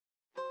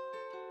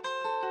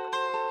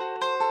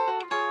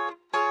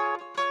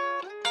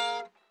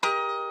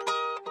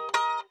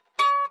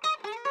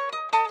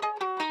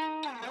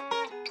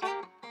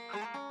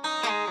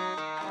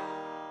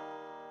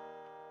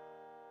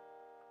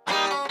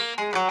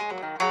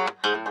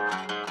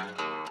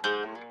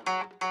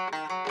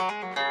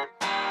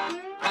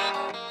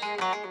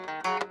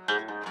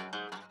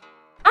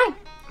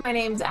My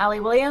name's Allie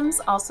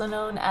Williams, also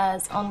known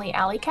as Only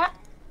Alley Cat.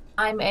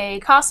 I'm a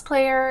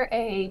cosplayer,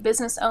 a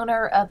business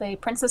owner of a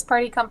princess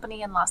party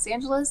company in Los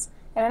Angeles,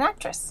 and an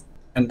actress.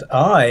 And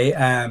I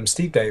am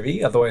Steve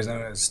Davie, otherwise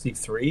known as Steve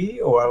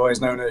 3, or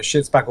otherwise known as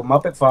Shitspackle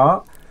Muppet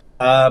Fart.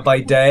 By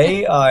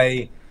day,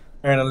 I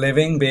earn a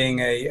living being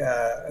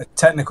a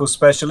technical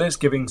specialist,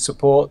 giving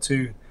support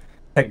to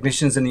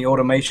technicians in the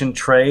automation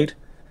trade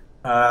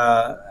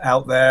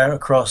out there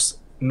across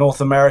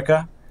North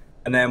America.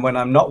 And then when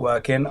I'm not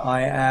working,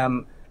 I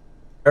am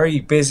very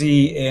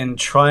busy in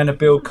trying to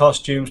build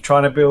costumes,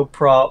 trying to build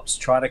props,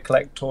 trying to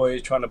collect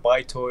toys, trying to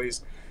buy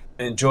toys,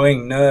 and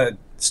enjoying nerd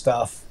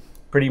stuff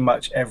pretty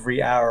much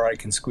every hour I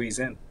can squeeze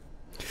in.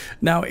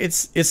 Now,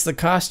 it's the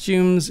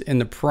costumes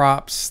and the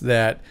props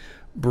that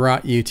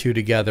brought you two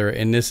together,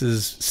 and this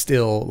is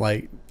still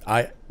like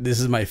this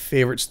is my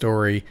favorite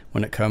story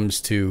when it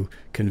comes to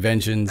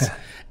conventions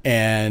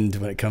and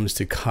when it comes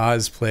to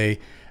cosplay.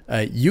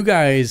 You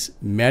guys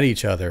met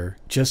each other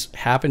just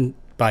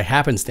by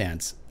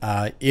happenstance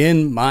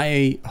in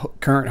my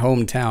current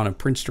hometown of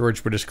Prince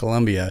George, British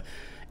Columbia.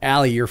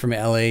 Allie, you're from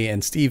LA,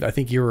 and Steve, I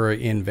think you were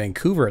in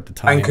Vancouver at the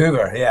time.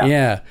 Vancouver, yeah.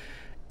 Yeah.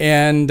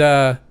 And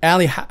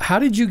Allie, how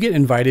did you get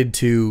invited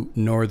to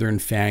Northern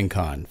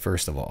FanCon,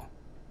 first of all?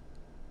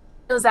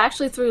 It was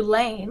actually through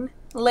Lane.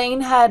 Lane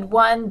had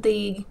won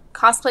the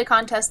cosplay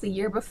contest the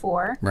year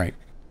before. Right.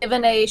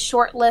 Given a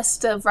short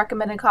list of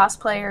recommended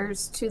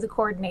cosplayers to the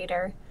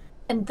coordinator.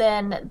 And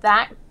then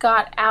that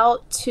got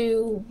out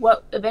to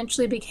what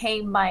eventually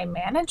became my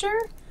manager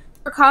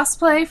for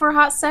cosplay for a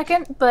hot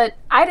second, but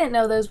I didn't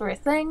know those were a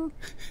thing.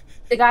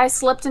 The guy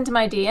slipped into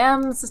my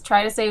DMs,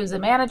 tried to say he was a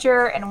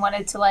manager, and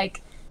wanted to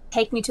like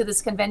take me to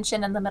this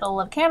convention in the middle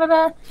of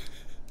Canada.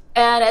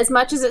 And as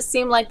much as it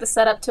seemed like the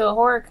setup to a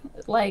horror,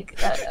 like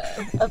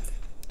a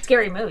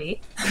scary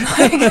movie,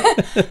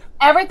 like,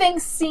 everything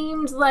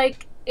seemed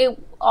like it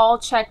all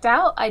checked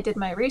out. I did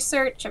my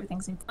research,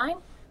 everything seemed fine.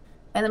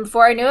 And then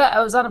before I knew it,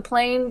 I was on a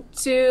plane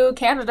to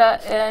Canada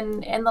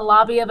and in the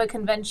lobby of a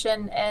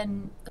convention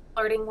and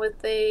flirting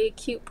with a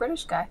cute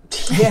British guy.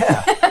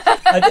 Yeah.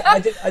 I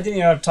didn't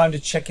even have time to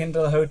check into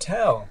the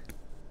hotel.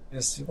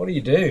 Just, what do you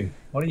do?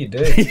 What do you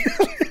do?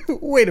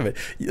 Wait a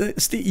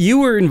minute. Steve, you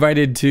were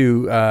invited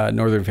to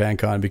Northern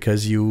FanCon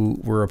because you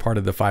were a part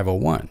of the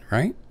 501,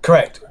 right?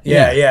 Correct.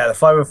 Yeah. The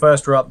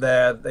 501st were up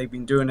there. They've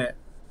been doing it,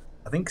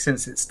 I think,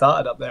 since it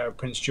started up there at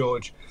Prince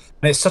George.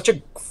 And it's such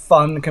a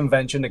fun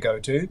convention to go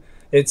to.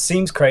 It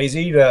seems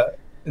crazy that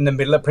in the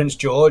middle of Prince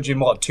George, in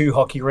what, 2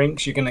 hockey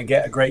rinks, you're going to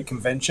get a great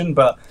convention.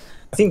 But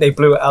I think they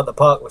blew it out of the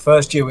park the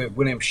first year with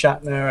William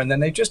Shatner, and then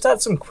they just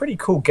had some pretty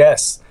cool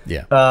guests.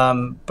 Yeah.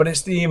 But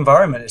it's the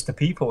environment, it's the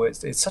people.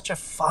 It's such a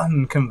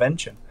fun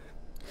convention.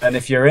 And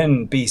if you're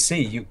in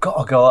BC, you've got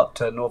to go up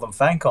to Northern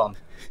FanCon.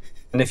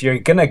 And if you're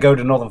going to go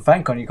to Northern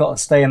FanCon, you've got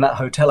to stay in that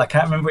hotel. I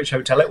can't remember which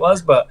hotel it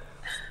was, but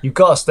you've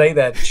got to stay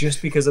there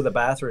just because of the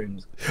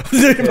bathrooms.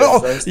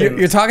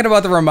 You're talking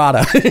about the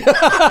Ramada.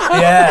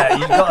 Yeah,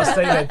 you've got to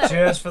stay there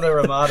just for the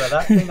Ramada.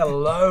 That thing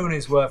alone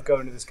is worth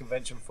going to this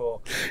convention for.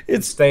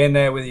 It's staying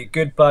there with your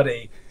good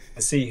buddy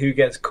and see who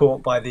gets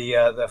caught by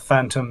the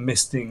phantom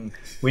misting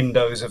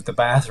windows of the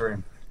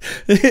bathroom.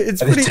 Are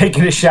they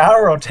taking a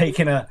shower or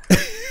taking a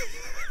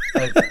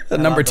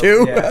number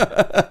 2?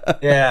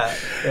 Yeah.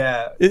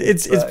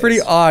 It's pretty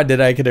odd that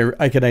I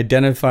could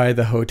identify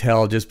the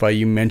hotel just by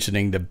you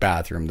mentioning the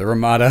bathroom, the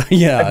Ramada.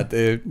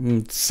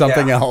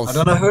 Something else.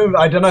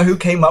 I don't know who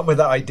came up with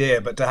that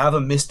idea, but to have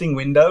a misting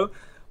window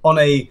on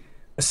a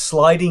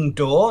sliding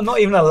door, not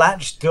even a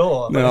latched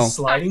door, but a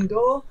sliding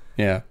door.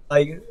 Yeah.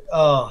 Like,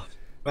 oh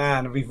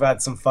man, we've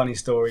had some funny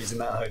stories in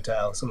that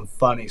hotel. Some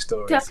funny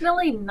stories.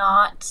 Definitely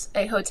not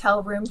a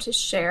hotel room to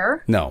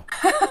share. No.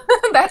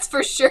 That's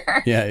for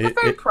sure. Yeah,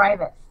 it's very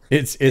private.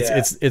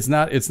 It's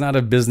not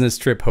a business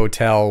trip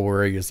hotel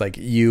where it's like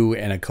you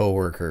and a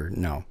coworker.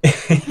 No.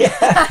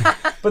 Yeah,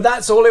 but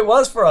that's all it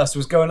was for us,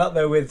 was going up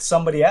there with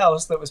somebody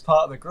else that was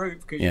part of the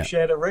group because you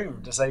shared a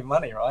room to save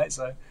money, right?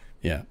 So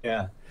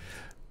yeah.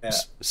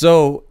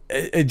 So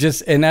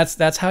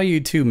that's how you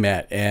two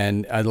met,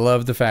 and I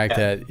love the fact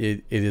that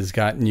it has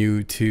gotten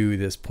you to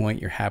this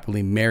point. You're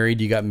happily married.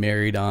 You got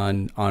married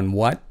on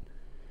what?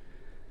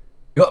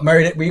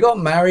 We got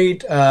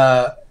married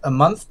a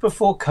month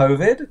before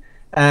COVID,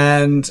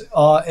 and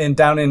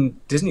down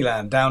in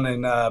Disneyland, down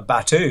in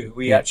Batu.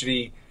 We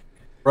actually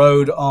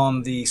rode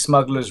on the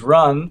Smuggler's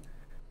Run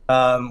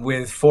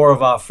with 4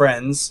 of our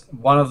friends.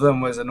 One of them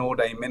was an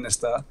all-day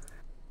minister,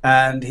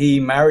 and he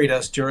married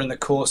us during the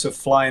course of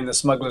flying the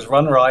Smuggler's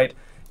Run ride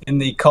in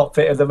the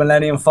cockpit of the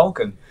Millennium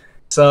Falcon.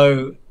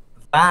 So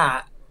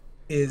that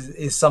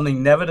is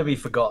something never to be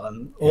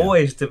forgotten,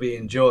 always to be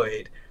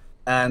enjoyed,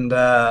 and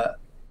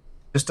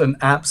just an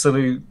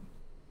absolute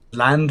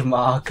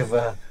landmark of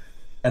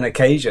an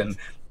occasion.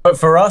 But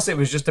for us, it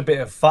was just a bit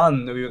of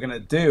fun that we were going to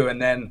do,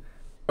 and then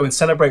go and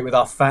celebrate with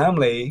our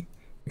family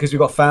because we've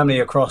got family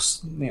across,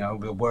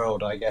 the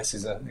world, I guess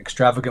is an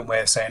extravagant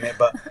way of saying it.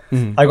 But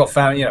Mhm. I got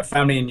family,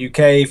 family in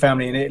UK,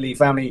 family in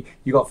Italy,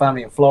 you got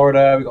family in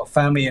Florida, we got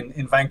family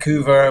in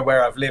Vancouver,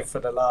 where I've lived for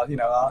the last 18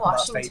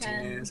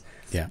 Washington. years.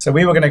 Yeah. So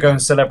we were going to go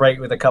and celebrate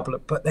with a couple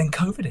of, but then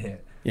COVID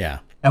hit. Yeah.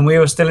 And we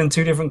were still in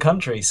two different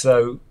countries.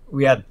 So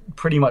we had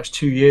pretty much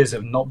 2 years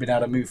of not being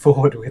able to move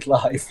forward with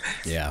life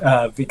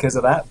because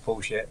of that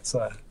bullshit.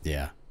 So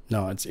Yeah.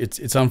 No,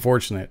 it's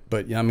unfortunate,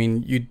 but I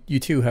mean, you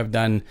two have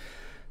done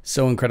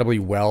so incredibly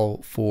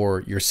well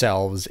for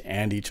yourselves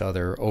and each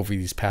other over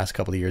these past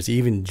couple of years,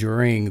 even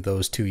during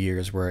those 2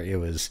 years where it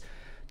was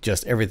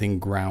just everything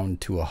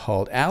ground to a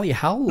halt. Ali,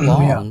 how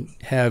long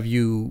have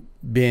you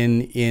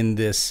been in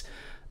this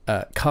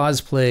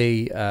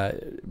cosplay,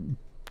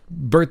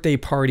 birthday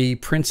party,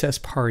 princess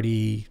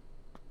party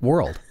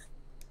world?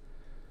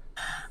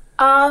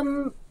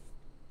 I'm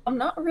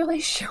not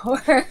really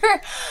sure.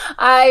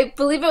 I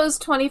believe it was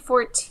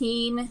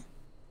 2014.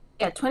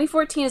 Yeah,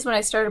 2014 is when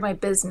I started my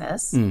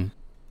business. Mm.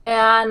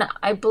 And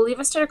I believe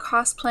I started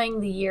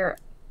cosplaying the year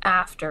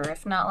after,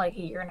 if not like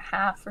a year and a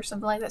half or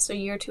something like that. So a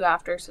year or two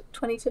after. So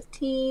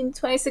 2015,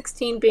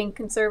 2016 being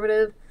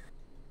conservative.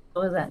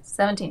 What was that?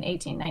 17,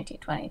 18, 19,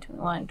 20,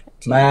 21,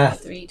 22,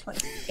 Math. 23,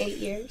 28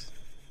 years.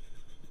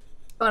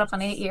 Going up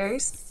on 8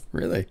 years.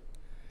 Really?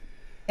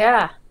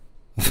 Yeah.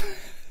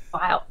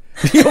 Wow.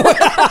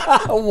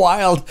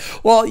 Wild.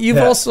 Well, you're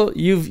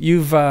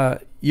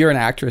an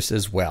actress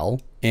as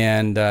well,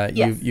 and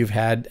Yes. you've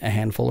had a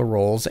handful of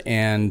roles,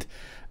 and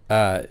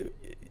I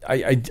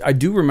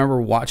do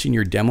remember watching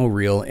your demo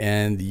reel,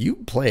 and you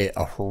play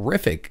a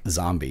horrific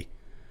zombie.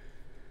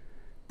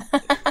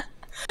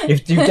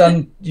 if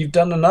you've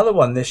done another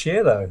one this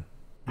year though.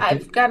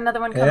 I've got another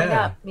one coming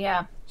Yeah. up.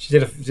 Yeah. She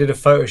did a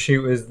photo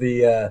shoot with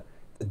the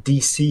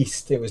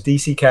deceased. It was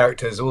DC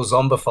characters all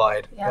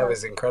zombified. Yeah. That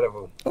was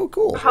incredible. Oh,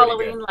 cool.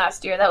 Halloween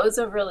last year. That was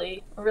a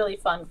really, really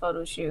fun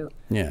photo shoot.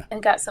 Yeah.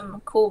 And got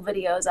some cool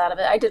videos out of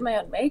it. I did my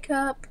own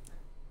makeup,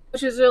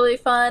 which was really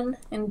fun,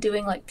 and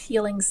doing like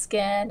peeling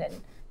skin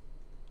and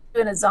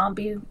doing a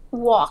zombie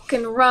walk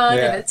and run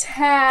and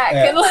attack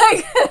and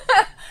like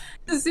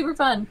it was super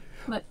fun.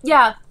 But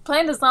yeah,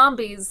 playing the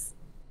zombies,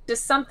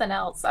 just something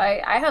else.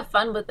 I have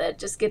fun with it,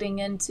 just getting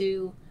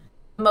into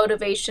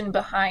motivation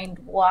behind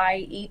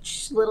why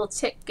each little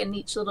tick and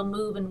each little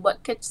move and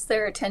what catches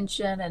their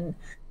attention, and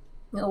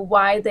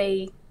why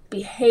they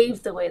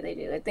behave the way they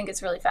do. I think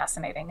it's really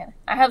fascinating, and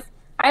I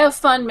have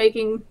fun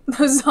making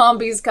those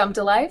zombies come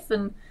to life.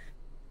 And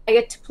I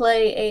get to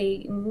play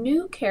a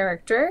new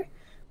character,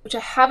 which I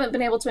haven't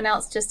been able to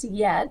announce just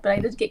yet, but I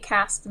did get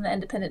cast in the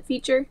independent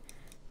feature.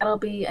 That'll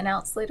be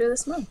announced later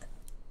this month.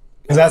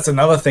 Because that's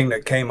another thing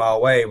that came our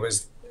way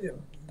was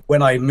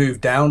when I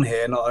moved down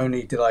here. Not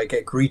only did I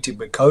get greeted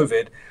with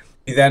COVID,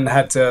 we then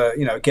had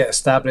to get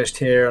established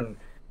here and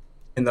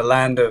in the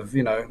land of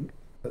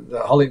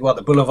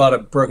the Boulevard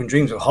of Broken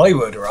Dreams of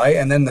Hollywood, right?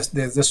 And then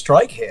the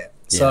strike hit.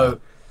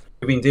 So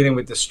we've been dealing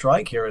with the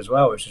strike here as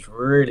well, which has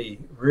really,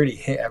 really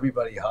hit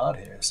everybody hard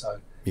here. So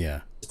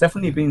Yeah. it's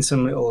definitely been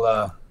some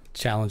little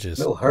Challenges.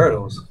 little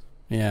hurdles.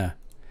 Yeah.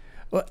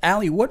 Well,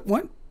 Ali, what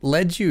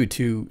led you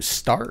to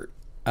start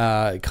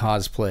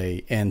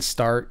cosplay and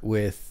start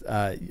with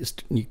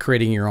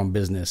creating your own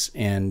business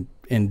and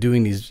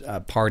doing these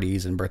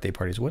parties and birthday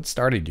parties? What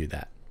started you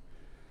that?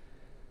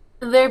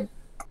 They're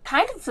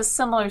kind of a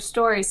similar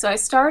story. So I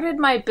started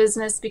my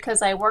business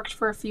because I worked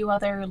for a few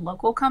other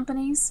local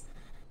companies.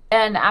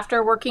 And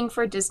after working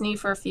for Disney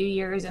for a few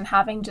years and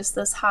having just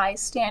this high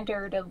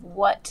standard of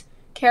what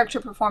character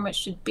performance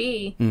should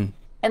be, and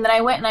then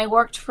I went and I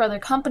worked for other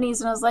companies,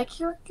 and I was like,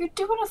 you're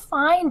doing a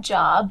fine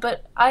job,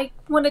 but I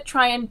want to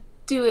try and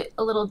do it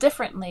a little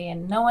differently,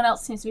 and no one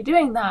else seems to be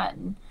doing that.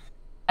 And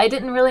I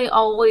didn't really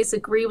always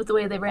agree with the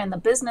way they ran the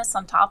business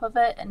on top of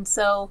it. And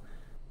so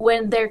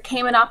when there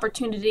came an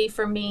opportunity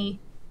for me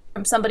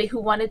from somebody who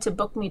wanted to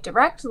book me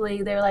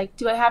directly, they're like,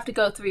 do I have to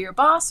go through your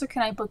boss or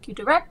can I book you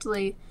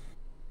directly?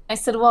 I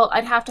said, well,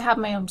 I'd have to have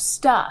my own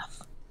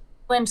stuff.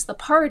 When's the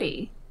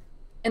party?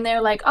 And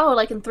they're like, oh,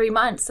 like in 3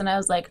 months. And I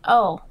was like,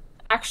 oh,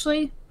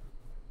 actually,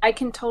 I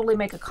can totally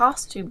make a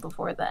costume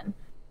before then.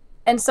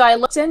 And so I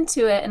looked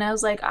into it and I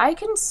was like, I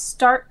can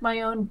start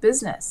my own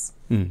business.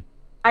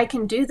 I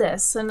can do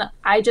this. And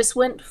I just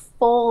went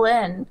full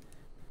in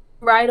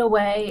right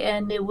away,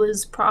 and it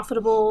was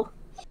profitable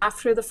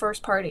after the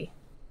first party.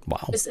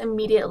 Wow. Just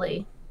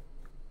immediately.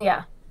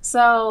 Yeah.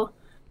 So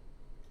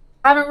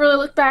I haven't really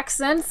looked back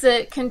since.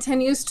 It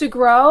continues to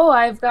grow.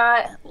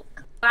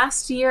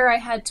 Last year I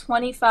had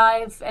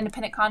 25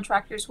 independent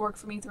contractors work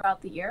for me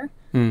throughout the year,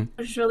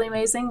 which is really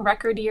amazing.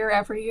 Record year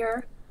every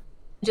year.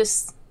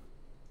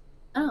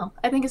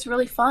 I think it's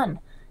really fun.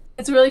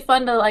 It's really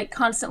fun to like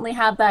constantly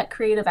have that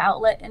creative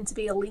outlet and to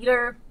be a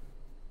leader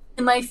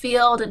in my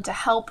field and to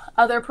help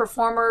other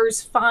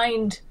performers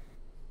find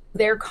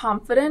their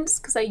confidence,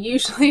 because I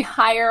usually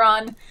hire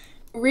on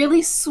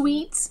really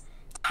sweet,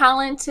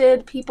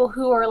 talented people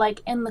who are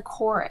like in the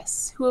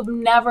chorus, who have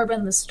never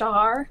been the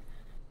star,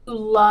 who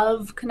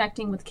love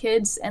connecting with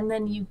kids, and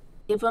then you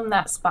give them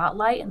that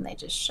spotlight and they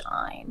just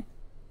shine.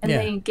 And Yeah.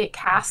 they get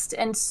cast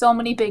in so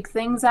many big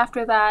things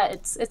after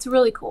that. It's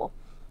really cool.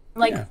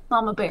 Like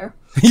Mama Bear.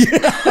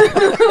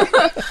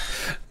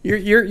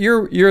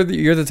 You're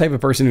the type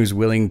of person who's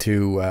willing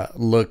to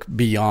look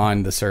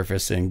beyond the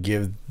surface and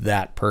give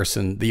that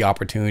person the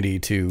opportunity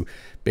to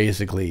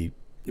basically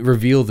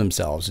reveal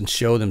themselves and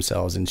show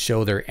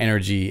their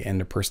energy and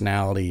their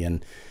personality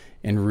and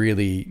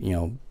really, you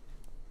know,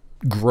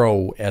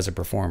 grow as a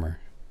performer.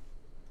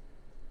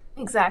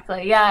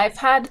 Exactly. Yeah, I've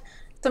had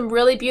some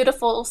really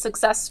beautiful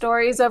success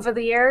stories over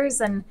the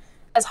years, and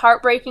as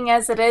heartbreaking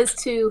as it is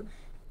to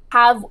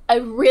have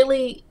a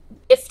really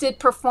gifted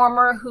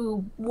performer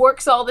who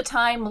works all the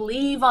time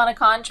leave on a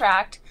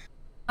contract,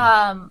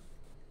 I'm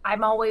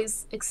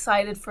always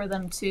excited for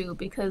them too,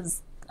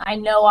 because I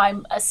know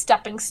I'm a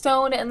stepping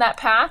stone in that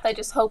path. I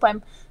just hope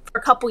I'm for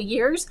a couple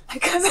years,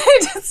 because I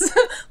just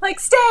like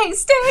stay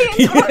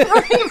in corporate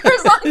for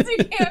as long as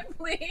you can,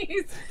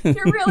 please.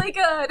 You're really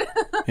good.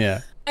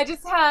 Yeah. I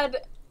just had,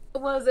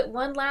 was it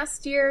one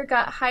last year,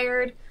 got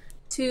hired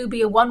to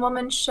be a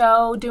one-woman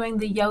show doing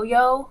the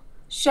yo-yo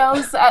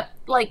shows at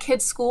like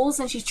kids' schools,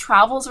 and she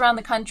travels around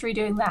the country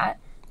doing that.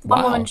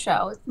 One-woman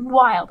show. It's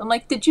wild. I'm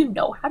like, did you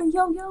know how to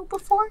yo-yo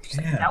before? She's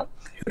like, no.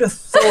 Who'd have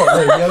thought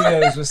that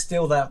yo-yos were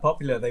still that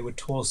popular? They would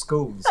tour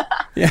schools.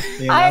 Yeah.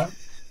 You know?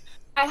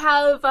 I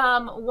have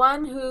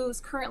one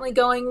who's currently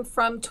going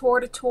from tour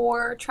to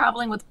tour,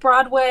 traveling with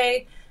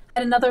Broadway,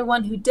 and another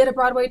one who did a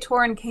Broadway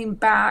tour and came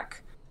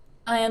back,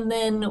 and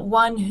then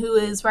one who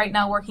is right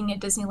now working at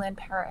Disneyland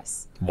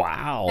Paris.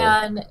 Wow.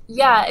 And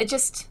yeah, it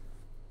just,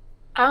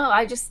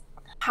 I just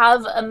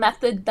have a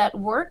method that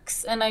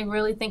works, and I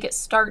really think it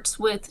starts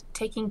with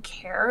taking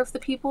care of the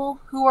people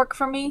who work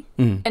for me,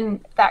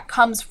 and that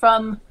comes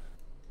from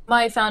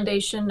my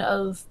foundation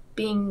of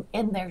being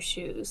in their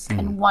shoes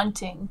and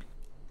wanting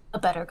a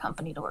better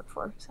company to work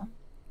for. So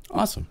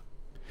awesome.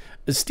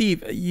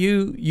 Steve,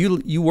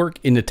 you work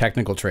in the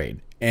technical trade,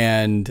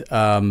 and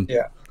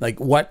like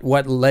what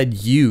led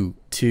you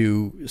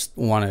to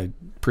want to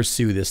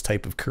pursue this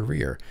type of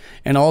career?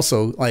 And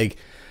also, like,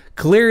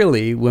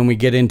 clearly when we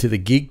get into the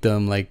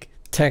geekdom, like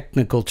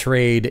technical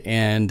trade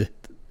and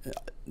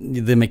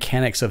the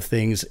mechanics of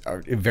things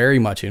are very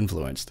much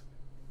influenced.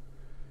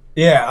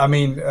 Yeah, I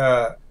mean,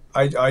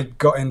 I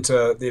got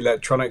into the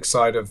electronic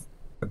side of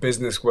the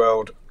business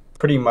world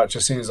pretty much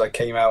as soon as I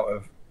came out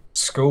of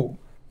school,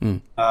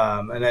 and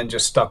then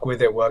just stuck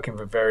with it, working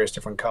for various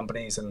different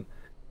companies. And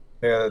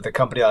the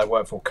company I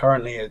work for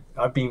currently,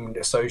 I've been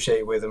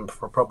associated with them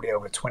for probably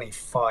over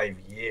 25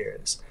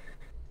 years.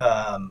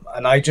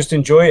 And I just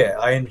enjoy it.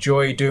 I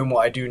enjoy doing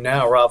what I do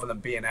now rather than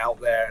being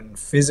out there and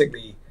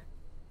physically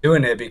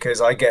doing it,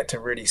 because I get to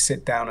really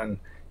sit down and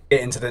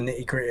get into the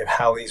nitty-gritty of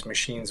how these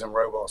machines and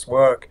robots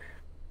work.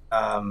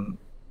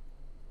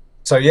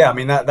 So yeah, I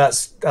mean,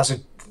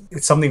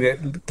 it's something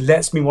that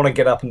lets me want to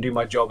get up and do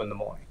my job in the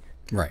morning.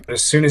 Right. But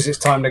as soon as it's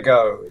time to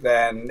go,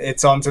 then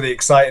it's on to the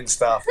exciting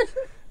stuff.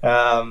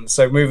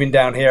 So moving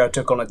down here, I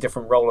took on a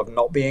different role of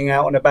not being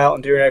out and about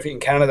and doing everything. In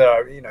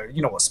Canada, you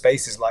know what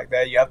space is like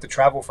there. You have to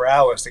travel for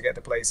hours to get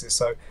to places.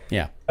 So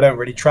yeah, I don't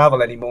really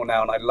travel anymore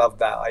now, and I love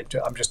that.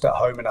 I'm just at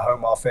home in a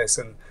home office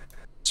and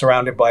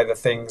surrounded by the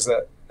things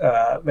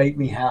that make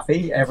me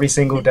happy every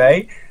single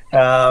day.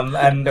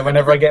 And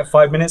whenever I get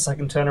 5 minutes, I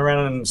can turn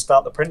around and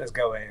start the printers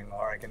going,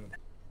 or I can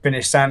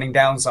finish sanding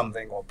down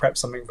something, or prep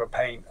something for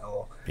paint,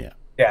 or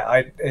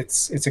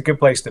it's a good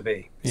place to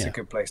be. It's a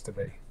good place to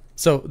be.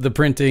 So the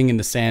printing and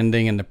the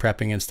sanding and the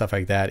prepping and stuff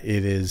like that,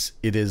 it is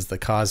the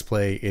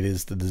cosplay, it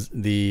is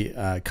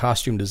the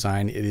costume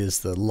design, it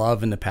is the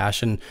love and the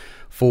passion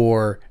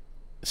for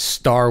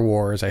Star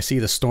Wars. I see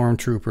the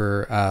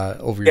Stormtrooper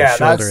over your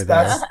shoulder.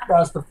 That's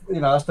the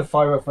that's the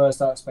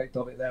 501st aspect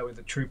of it there with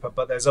the trooper.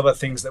 But there's other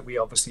things that we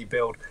obviously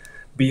build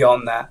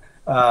beyond that.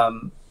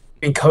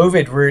 In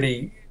COVID,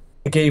 really,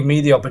 it gave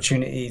me the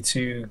opportunity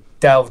to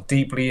delve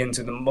deeply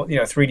into the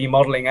 3D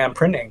modeling and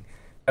printing,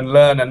 and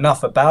learn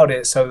enough about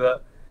it so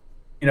that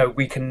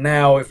we can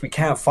now, if we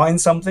can't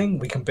find something,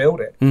 we can build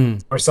it.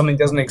 Or if something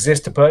doesn't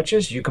exist to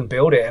purchase, you can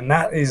build it, and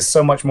that is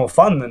so much more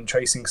fun than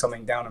tracing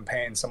something down and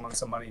paying someone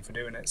some money for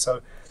doing it.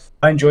 So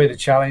I enjoy the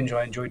challenge.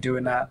 I enjoy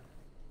doing that.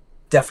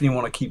 Definitely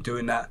want to keep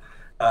doing that.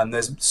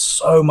 There's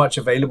so much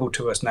available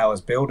to us now as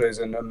builders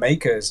and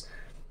makers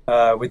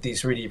with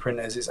these 3D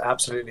printers. It's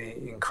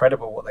absolutely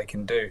incredible what they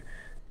can do.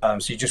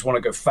 So you just want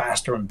to go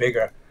faster and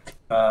bigger,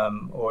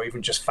 or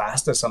even just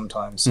faster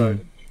sometimes. So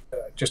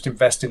just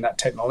invest in that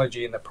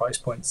technology, and the price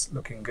point's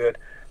looking good.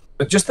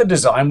 But just the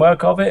design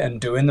work of it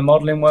and doing the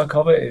modeling work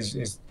of it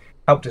is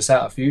helped us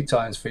out a few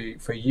times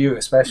for you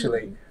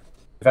especially.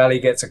 If Ali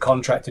gets a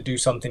contract to do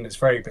something that's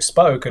very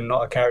bespoke and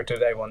not a character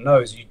that everyone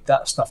knows,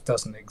 that stuff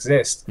doesn't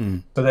exist.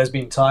 So there's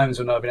been times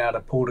when I've been able to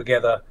pull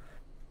together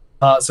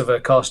parts of a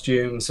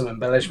costume, some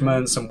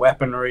embellishments, some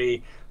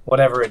weaponry,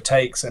 whatever it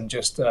takes, and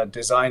just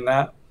design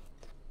that,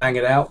 hang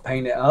it out,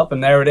 paint it up,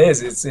 and there it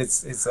is.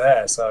 It's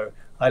there. So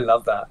I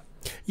love that.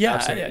 Yeah,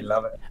 absolutely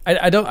love it.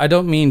 I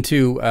don't mean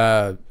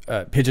to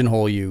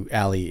pigeonhole you,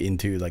 Allie,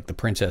 into like the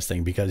princess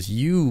thing, because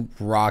you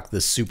rock the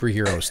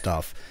superhero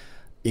stuff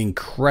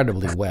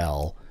incredibly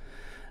well.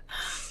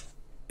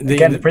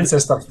 Again, the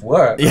princess stuff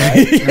work,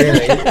 right?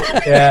 Really,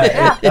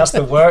 that's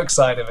the work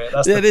side of it.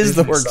 That is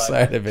the work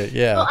side of it.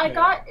 Yeah. Well, I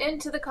got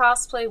into the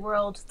cosplay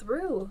world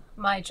through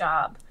my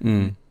job.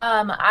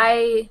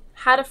 I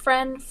had a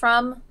friend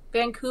from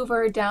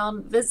Vancouver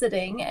down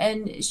visiting,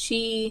 and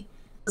she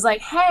was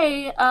like,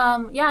 "Hey,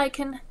 yeah, I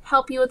can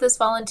help you with this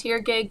volunteer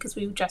gig," because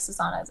we dressed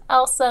us on as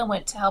Elsa and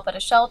went to help at a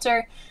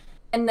shelter.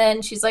 And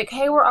then she's like,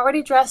 "Hey, we're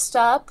already dressed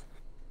up.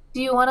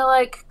 Do you want to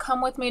like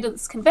come with me to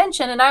this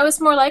convention?" And I was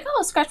more like,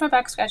 "Oh, scratch my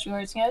back, scratch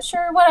yours. Yeah,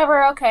 sure,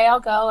 whatever. Okay, I'll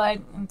go.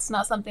 It's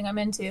not something I'm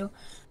into,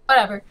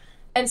 whatever."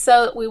 And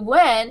so we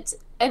went,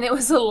 and it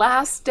was the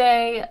last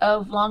day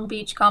of Long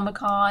Beach Comic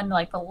Con,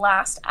 like the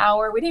last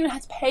hour. We didn't even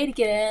have to pay to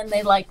get in.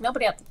 They like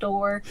nobody at the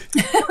door.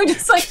 We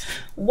just like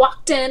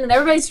walked in, and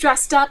everybody's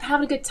dressed up,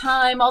 having a good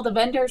time. All the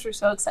vendors were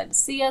so excited to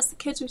see us. The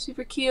kids were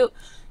super cute.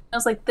 And I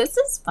was like, "This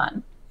is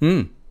fun."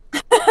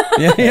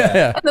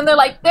 Yeah. And then they're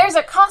like, "There's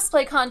a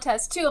cosplay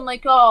contest too." I'm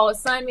like, "Oh,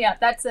 sign me up.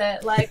 That's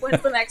it. Like,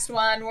 when's the next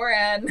one? We're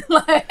in."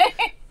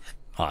 Like,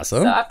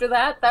 awesome. so after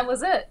that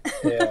was it.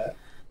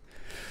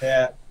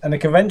 Yeah. And the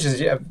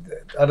conventions,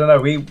 I don't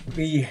know.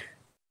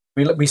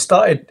 We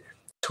started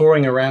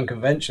touring around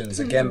conventions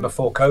again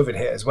before COVID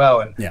hit as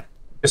well, and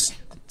just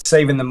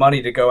saving the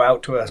money to go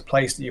out to a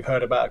place that you've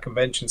heard about a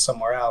convention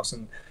somewhere else,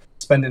 and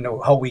spending the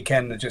whole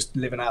weekend just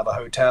living out of a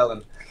hotel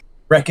and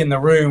wrecking the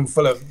room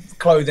full of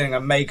clothing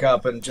and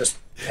makeup and just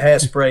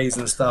hairsprays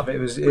and stuff. It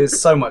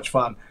was so much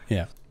fun.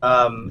 Yeah.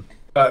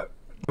 But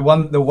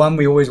the one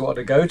we always wanted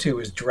to go to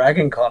was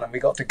Dragon Con, and we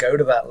got to go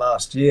to that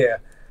last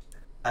year.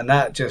 And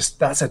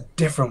that's a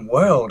different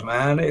world,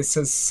 man.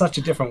 It's such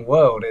a different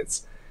world.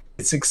 It's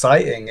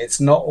exciting. It's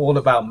not all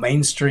about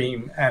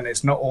mainstream, and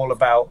it's not all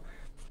about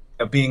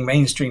being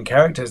mainstream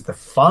characters. The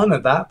fun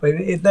of that, but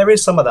there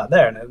is some of that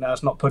there, and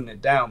that's not putting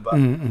it down. But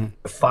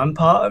the fun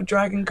part of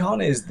Dragon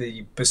Con is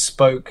the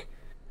bespoke,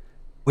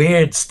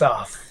 weird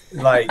stuff,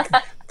 like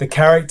the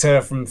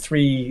character from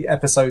 3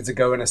 episodes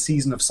ago in a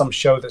season of some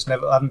show that's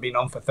haven't been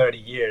on for 30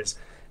 years.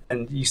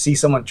 And you see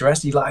someone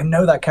dressed, you're like, "I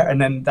know that character," and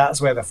then that's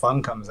where the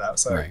fun comes out.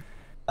 So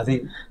I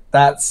think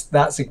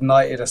that's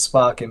ignited a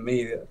spark in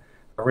me that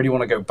I really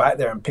want to go back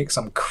there and pick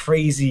some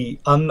crazy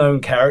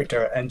unknown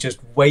character and just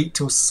wait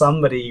till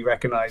somebody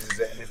recognizes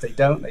it. And if they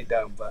don't, they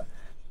don't. But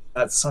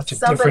that's such a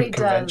different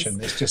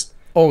convention. It's just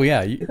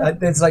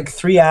there's like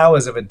 3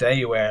 hours of a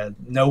day where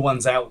no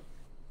one's out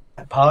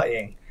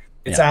partying.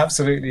 It's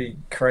absolutely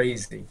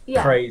crazy.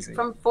 Yeah, crazy.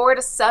 From 4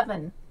 to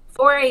 7,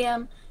 4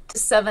 a.m. to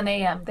 7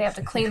 a.m. They have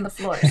to clean the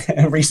floors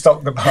and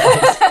restock the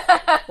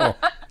bars.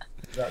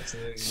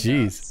 Absolutely.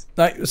 Jeez.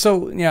 Like,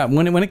 so yeah,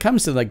 when it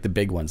comes to like the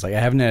big ones, like I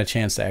haven't had a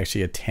chance to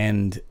actually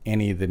attend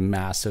any of the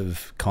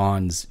massive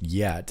cons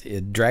yet.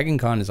 Dragon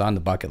Con is on the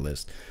bucket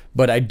list,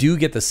 but I do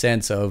get the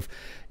sense of,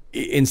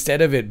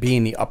 instead of it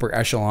being the upper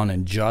echelon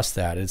and just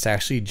that, it's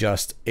actually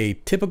just a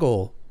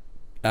typical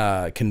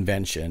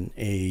convention,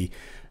 a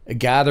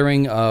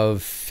gathering of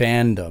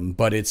fandom,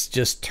 but it's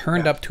just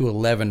turned up to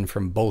 11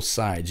 from both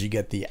sides. You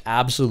get the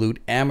absolute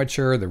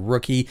amateur, the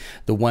rookie,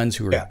 the ones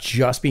who are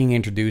just being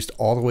introduced,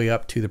 all the way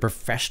up to the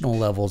professional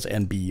levels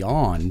and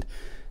beyond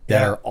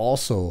that are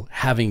also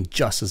having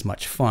just as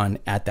much fun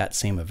at that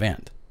same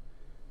event.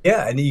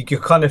 Yeah, and you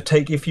kind of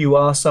take, if you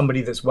are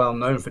somebody that's well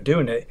known for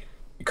doing it,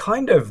 you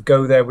kind of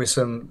go there with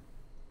some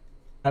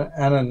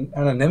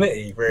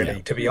anonymity,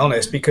 really, to be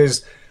honest,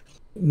 because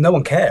no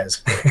one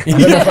cares. I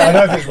don't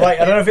know if it's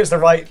right. I don't know if it's the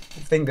right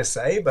thing to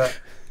say, but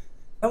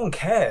no one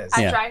cares.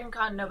 At Dragon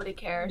Con, nobody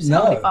cares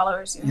how many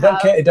followers you have.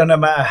 Don't care. It doesn't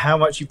matter how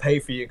much you pay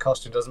for your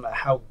costume. It doesn't matter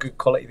how good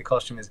quality the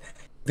costume is.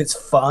 If it's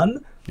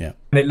fun and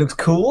it looks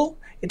cool,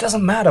 it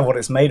doesn't matter what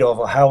it's made of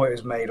or how it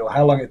was made or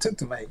how long it took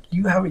to make.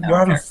 You're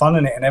having fun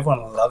in it, and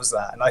everyone loves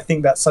that. And I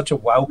think that's such a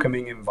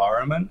welcoming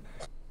environment.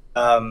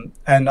 And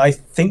I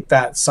think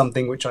that's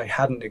something which I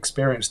hadn't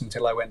experienced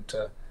until I went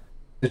to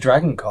the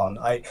Dragon Con.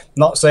 I'm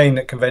not saying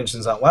that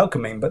conventions aren't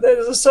welcoming, but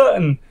there's a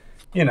certain,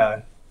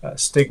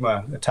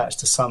 stigma attached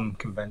to some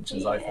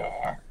conventions, I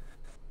feel.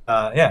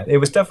 It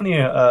was definitely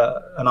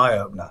an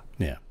eye-opener.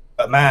 Yeah.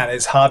 But man,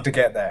 it's hard to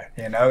get there.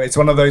 It's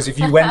one of those, if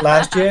you went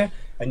last year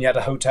and you had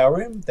a hotel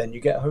room, then you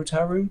get a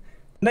hotel room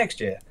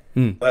next year.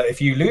 But if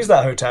you lose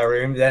that hotel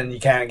room, then you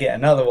can't get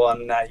another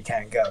one. Now you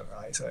can't go,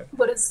 right? So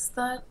what is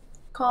that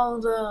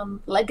called?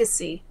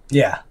 Legacy.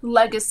 Yeah.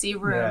 Legacy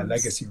rooms. Yeah,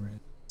 legacy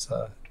rooms.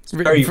 So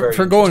it's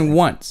for going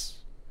once.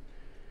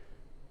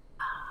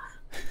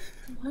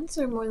 Once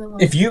or more than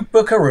once? If you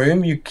book a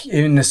room,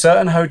 in the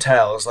certain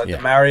hotels like the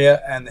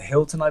Marriott and the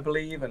Hilton, I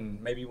believe,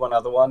 and maybe one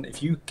other one,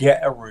 if you get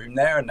a room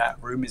there and that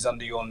room is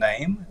under your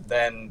name,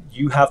 then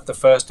you have the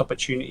first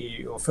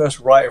opportunity or first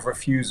right of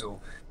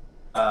refusal.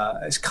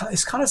 It's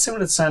kind of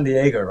similar to San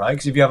Diego, right?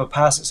 Because if you have a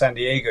pass at San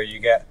Diego, you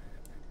get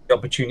the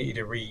opportunity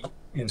to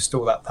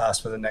reinstall that pass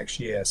for the next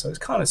year. So it's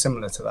kind of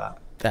similar to that.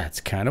 That's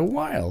kind of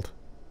wild.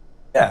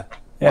 Yeah.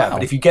 Yeah, Wow.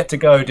 but if you get to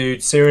go,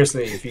 dude,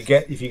 seriously, if you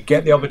get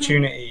the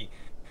opportunity,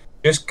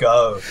 just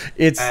go.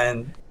 It's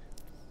And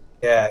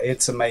yeah,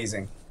 it's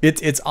amazing.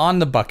 it's on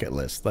the bucket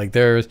list. Like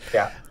there's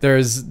Yeah.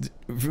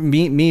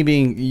 me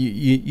being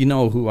you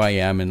know who I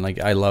am, and like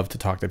I love to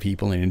talk to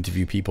people and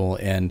interview people,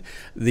 and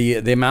the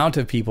amount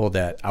of people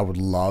that I would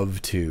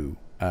love to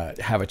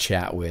have a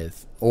chat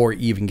with, or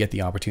even get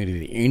the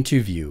opportunity to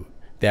interview,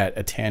 that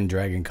attend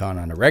Dragon Con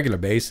on a regular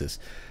basis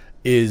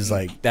is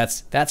like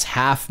that's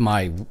half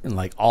my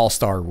like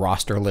all-star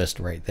roster list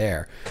right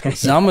there.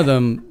 Some of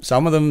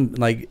them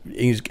like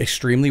is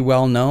extremely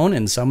well known,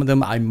 and some of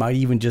them I might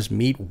even just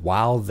meet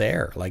while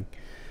there. Like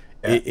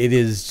it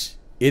is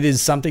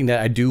something that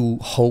I do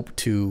hope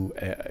to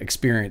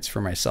experience for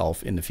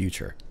myself in the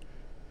future.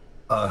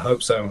 I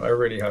hope so. I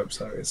really hope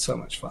so. It's so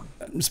much fun.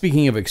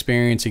 Speaking of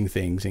experiencing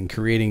things and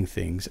creating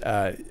things,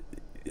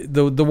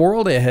 the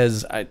world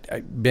has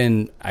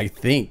been, I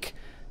think,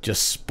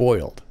 just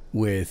spoiled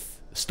with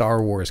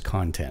Star Wars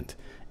content,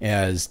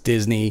 as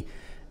Disney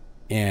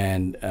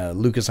and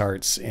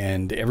LucasArts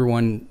and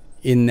everyone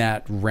in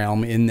that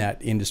realm, in that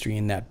industry,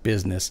 in that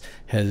business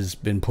has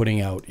been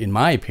putting out, in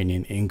my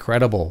opinion,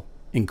 incredible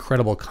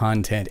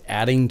content,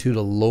 adding to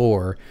the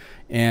lore.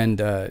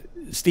 And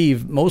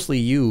Steve, mostly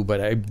you, but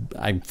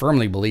I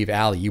firmly believe,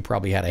 Allie, you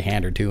probably had a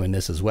hand or two in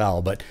this as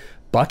well. But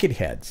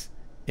Bucketheads,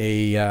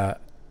 a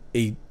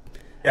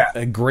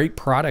great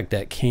product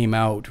that came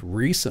out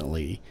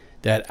recently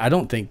that I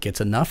don't think gets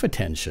enough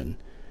attention.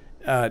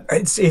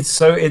 It's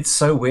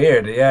so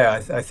weird.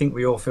 Yeah, I think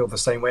we all feel the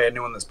same way.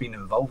 Anyone that's been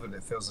involved with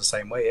it feels the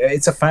same way.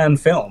 It's a fan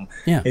film.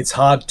 Yeah. It's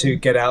hard to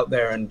get out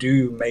there and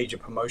do major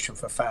promotion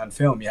for fan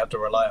film. You have to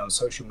rely on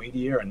social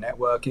media and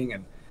networking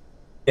and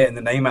getting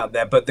the name out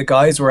there. But the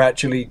guys were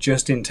actually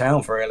just in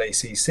town for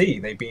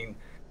LACC.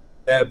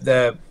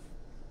 They're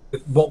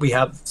what we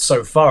have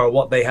so far, or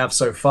what they have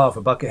so far for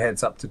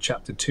Bucketheads up to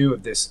chapter 2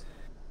 of this,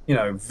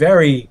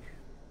 very,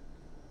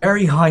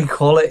 very high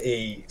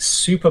quality,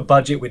 super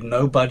budget with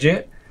no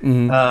budget,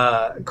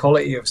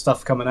 quality of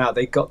stuff coming out.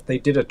 They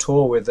did a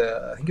tour with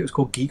I think it was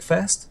called Geek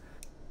Fest.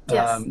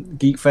 Yes.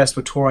 Geek Fest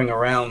were touring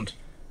around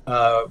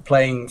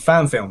playing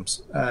fan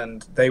films,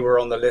 and they were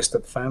on the list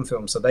of fan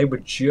films. So they were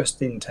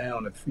just in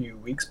town a few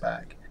weeks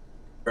back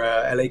for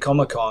LA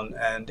Comic Con,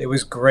 and it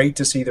was great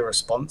to see the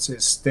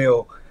responses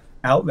still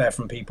out there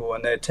from people,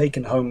 and they're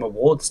taking home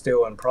awards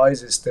still and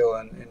prizes still,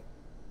 and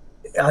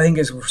I think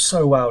it's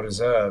so well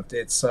deserved.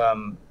 It's I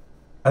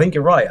think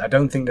you're right. I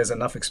don't think there's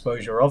enough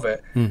exposure of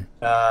it.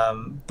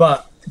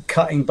 But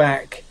cutting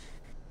back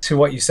to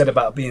what you said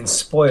about being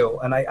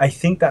spoiled, and I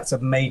think that's a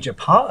major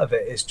part of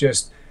it. It's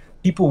just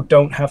people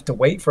don't have to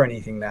wait for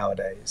anything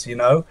nowadays.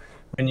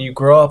 When you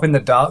grow up in the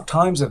dark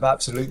times of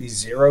absolutely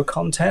zero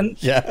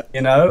content,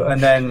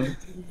 and then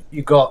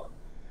you got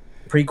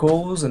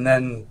prequels and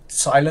then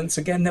silence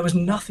again. There was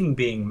nothing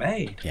being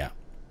made. Yeah.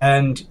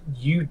 And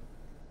you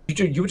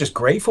were just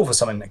grateful for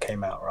something that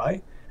came out,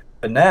 right?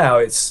 But now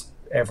it's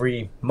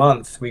every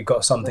month we've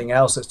got something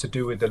else that's to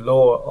do with the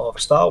lore of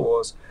Star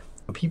Wars.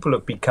 And people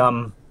have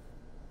become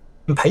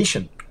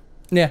impatient.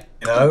 Yeah.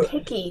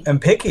 Picky.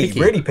 And picky,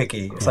 really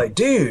picky. It's like,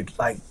 dude,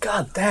 like,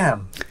 god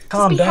damn,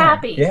 calm be down.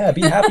 happy. Yeah,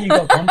 be happy you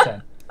got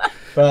content.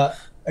 But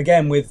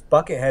again, with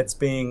Bucketheads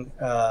being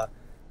a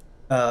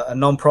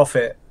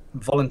non-profit,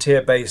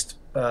 volunteer-based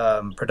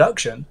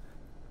production,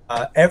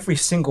 every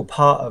single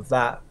part of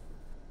that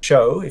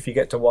show, if you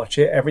get to watch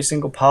it, every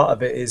single part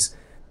of it is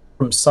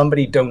from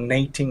somebody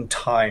donating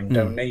time,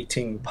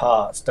 donating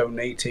parts,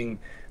 donating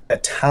their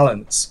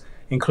talents,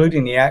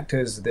 including the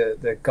actors,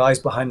 the guys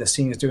behind the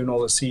scenes doing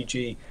all the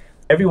CG.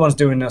 Everyone's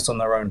doing this on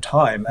their own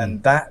time,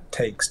 and that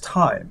takes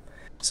time.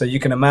 So you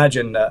can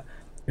imagine that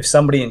if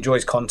somebody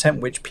enjoys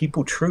content, which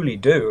people truly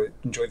do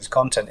enjoy this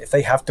content, if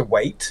they have to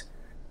wait,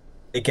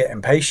 they get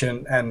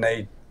impatient and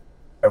they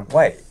don't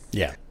wait.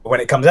 Yeah. But when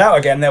it comes out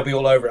again, they'll be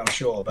all over it, I'm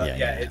sure. But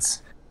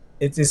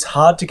it's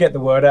hard to get the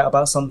word out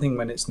about something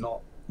when it's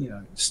not,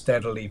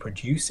 steadily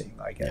producing,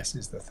 I guess,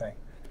 is the thing.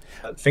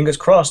 Fingers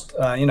crossed,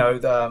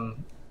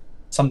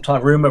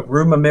 sometime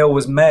rumor mill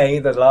was May,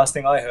 the last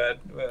thing I heard.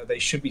 They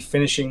should be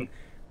finishing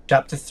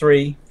chapter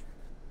 3,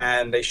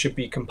 and they should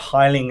be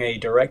compiling a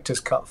director's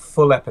cut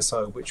full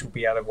episode, which will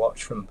be able to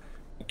watch from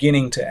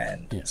beginning to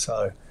end. Yeah.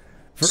 So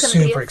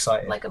super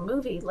excited. Like a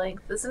movie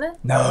length, isn't it?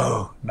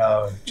 No,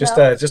 just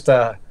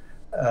an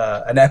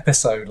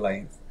episode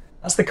length.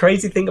 That's the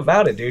crazy thing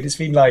about it, dude. It's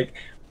been like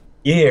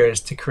years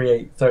to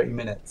create 30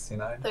 minutes,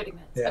 30 minutes.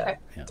 Yeah.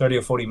 Okay. 30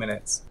 or 40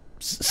 minutes.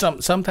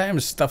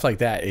 Sometimes stuff like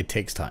that, it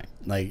takes time,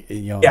 like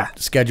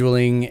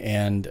scheduling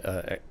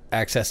and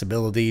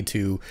accessibility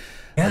to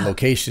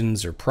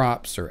locations or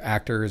props or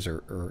actors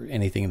or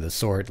anything of the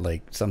sort.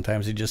 Like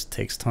sometimes it just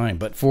takes time.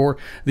 But for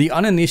the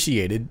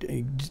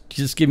uninitiated,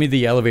 just give me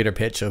the elevator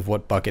pitch of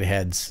what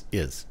Bucketheads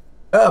is.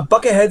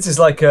 Bucketheads is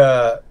like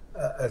a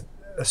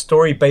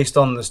story based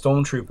on the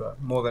Stormtrooper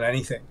more than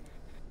anything.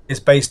 It's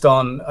based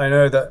on, I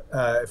know that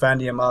if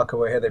Andy and Marco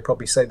were here, they'd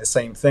probably say the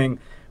same thing.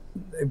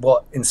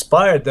 what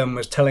inspired them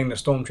was telling the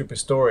stormtrooper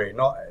story.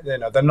 Not, you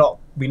know, they're not.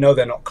 We know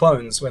they're not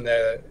clones when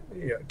they're,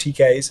 you know,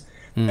 TKs.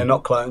 They're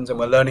not clones, and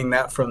we're learning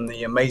that from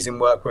the amazing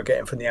work we're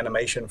getting from the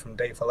animation from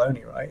Dave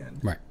Filoni, right?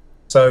 And Right.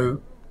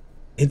 so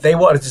they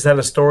wanted to tell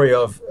a story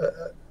of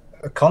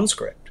a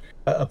conscript,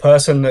 a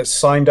person that's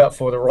signed up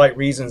for the right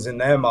reasons in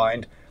their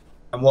mind,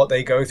 and what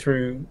they go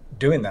through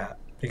doing that.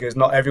 Because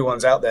not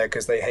everyone's out there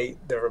because they hate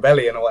the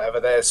rebellion or whatever.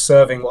 They're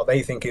serving what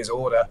they think is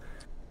order,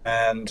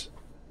 and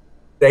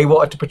they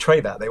wanted to portray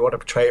that. They want to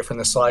portray it from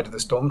the side of the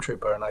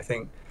stormtrooper, and I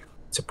think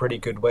it's a pretty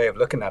good way of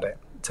looking at it.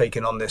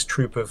 Taking on this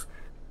troop of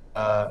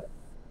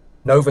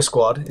Nova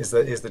Squad is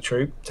the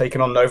troop,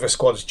 taking on Nova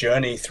Squad's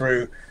journey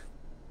through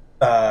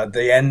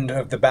the end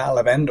of the Battle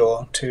of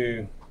Endor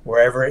to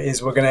wherever it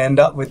is we're going to end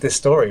up with this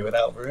story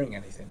without ruining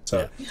anything.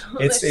 So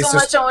there's it's so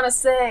just, much I want to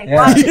say. yeah,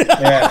 Watch it.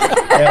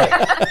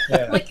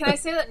 yeah. Wait, can I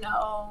say that?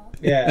 No.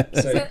 Yeah.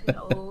 Say So that?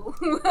 No.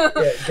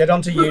 yeah, get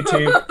onto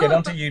YouTube. Get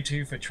onto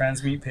YouTube for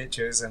Transmute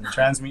Pictures, and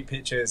Transmute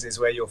Pictures is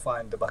where you'll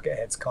find the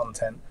Bucketheads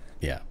content.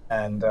 Yeah.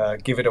 And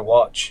give it a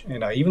watch. You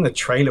know, even the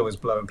trailer was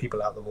blowing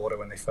people out of the water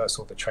when they first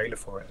saw the trailer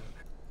for it.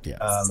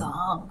 Yeah.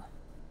 Song.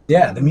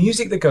 Yeah, the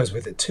music that goes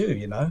with it too.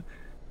 You know,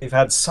 they've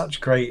had such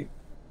great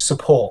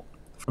support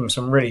from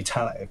some really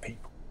talented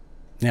people.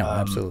 Yeah,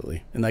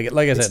 absolutely. And like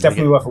I It's said,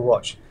 definitely worth a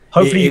watch.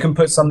 Hopefully, you can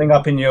put something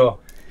up in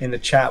the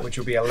chat, which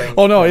will be a link.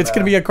 Oh no, it's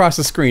going to be across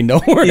the screen.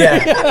 Don't worry.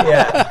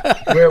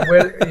 Yeah.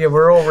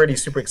 We're all really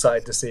super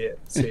excited to see it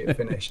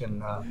finish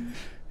and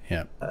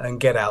and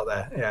get out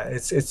there. Yeah,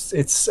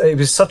 it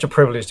was such a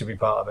privilege to be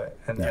part of it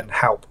and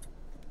help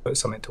put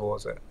something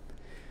towards it.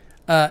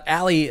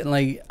 Allie,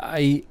 like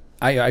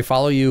I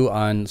follow you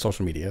on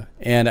social media,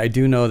 and I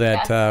do know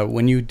that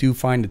when you do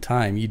find the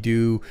time, you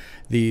do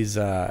these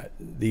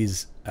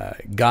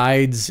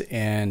guides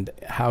and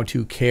how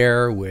to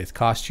care with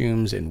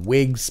costumes and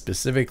wigs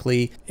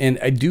specifically. And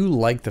I do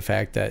like the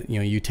fact that, you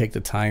know, you take the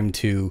time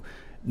to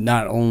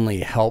not only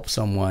help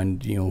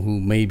someone, you know, who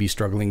may be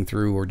struggling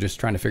through or just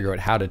trying to figure out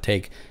how to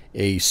take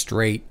a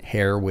straight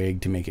hair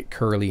wig to make it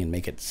curly and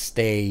make it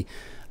stay,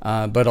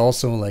 but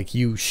also like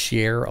you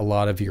share a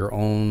lot of your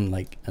own,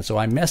 like, so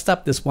I messed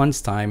up this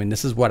once time and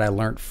this is what I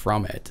learned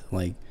from it.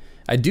 Like,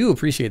 I do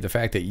appreciate the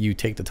fact that you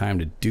take the time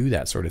to do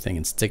that sort of thing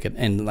and stick it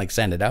and like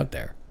send it out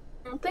there.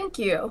 Thank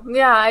you.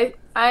 Yeah,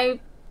 I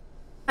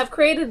have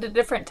created a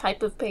different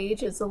type of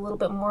page. It's a little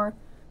bit more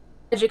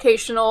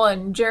educational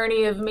and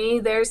journey of me.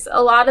 There's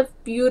a lot of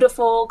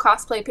beautiful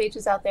cosplay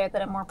pages out there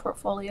that are more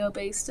portfolio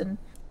based, and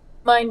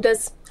mine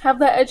does have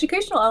that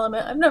educational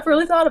element. I've never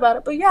really thought about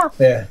it, but yeah.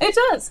 It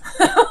does.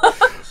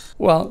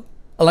 Well,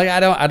 like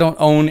I don't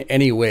own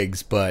any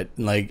wigs, but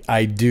like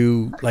I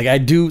do, like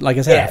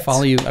I said, I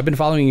follow you. I've been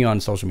following you on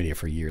social media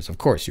for years. Of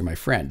course, you're my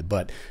friend,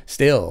 but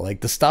still,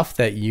 like the stuff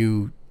that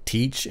you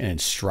teach and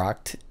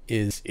instruct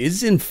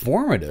is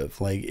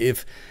informative. Like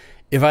if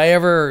I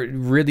ever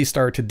really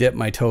start to dip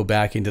my toe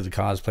back into the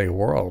cosplay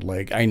world,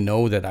 like I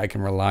know that I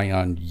can rely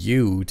on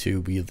you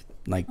to be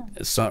like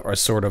a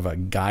sort of a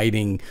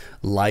guiding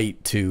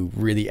light to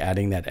really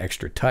adding that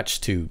extra touch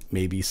to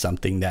maybe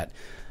something that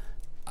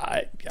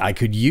I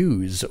could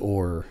use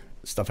or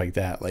stuff like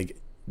that. Like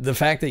the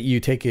fact that you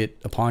take it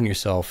upon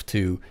yourself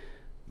to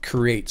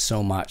create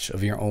so much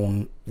of your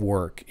own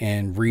work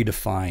and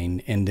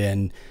redefine and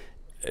then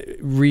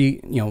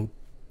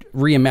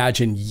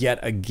reimagine yet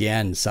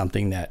again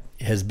something that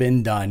has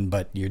been done,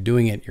 but you're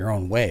doing it your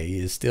own way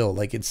is still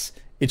like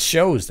it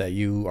shows that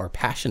you are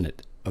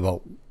passionate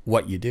about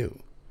what you do.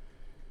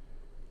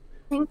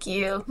 Thank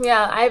you.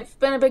 Yeah, I've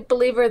been a big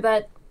believer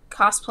that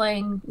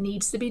cosplaying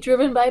needs to be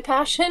driven by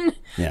passion.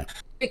 Yeah.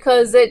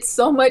 Because it's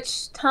so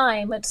much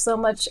time, it's so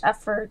much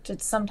effort,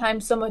 it's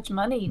sometimes so much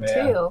money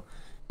too.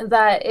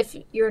 That if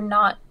you're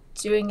not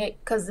doing it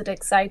because it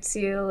excites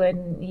you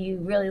and you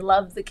really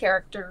love the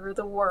character or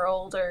the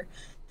world, or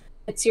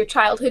it's your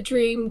childhood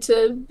dream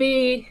to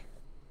be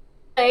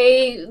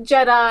a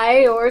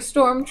Jedi or a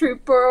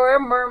stormtrooper or a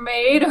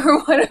mermaid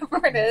or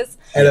whatever it is.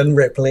 Ellen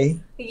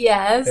Ripley.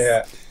 Yes.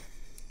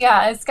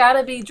 Yeah, it's got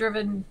to be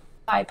driven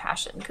by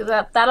passion, because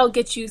that'll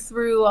get you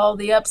through all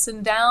the ups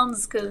and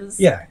downs. Because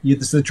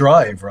it's the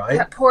drive, right?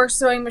 That poor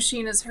sewing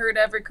machine has heard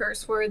every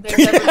curse word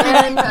there's ever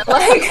been.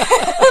 Like,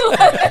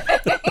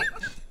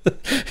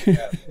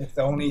 if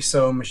only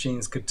sewing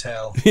machines could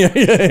tell. Yeah.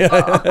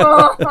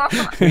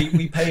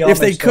 We pay if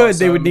they homage to our could,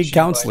 they would sewing need machine,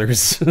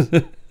 counselors.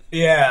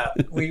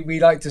 we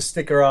like to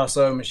sticker our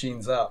sewing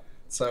machines up,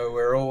 so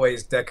we're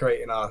always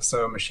decorating our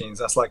sewing machines.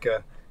 That's like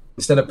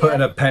instead of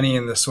putting a penny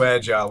in the swear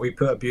jar, we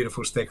put a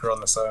beautiful sticker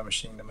on the sewing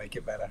machine to make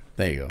it better.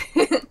 There you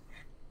go.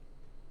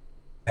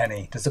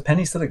 Penny. Does the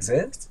penny still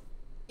exist?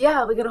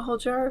 Yeah, we got a whole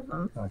jar of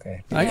them.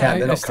 Okay.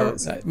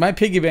 My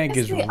piggy bank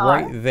is right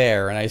are.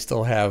 there, and I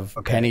still have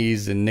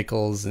pennies and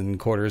nickels and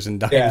quarters and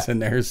dimes in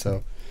there.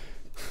 So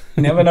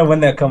you never know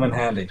when they'll come in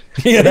handy.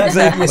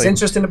 Exactly. It's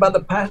interesting about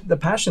the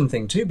passion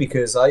thing too,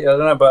 because I don't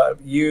know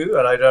about you,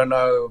 and I don't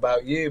know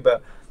about you,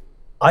 but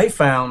I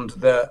found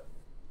that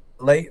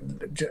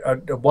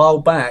a while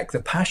back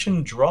the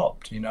passion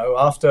dropped. You know,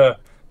 after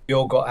we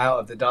all got out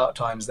of the dark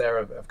times there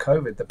of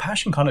COVID, the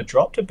passion kind of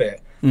dropped a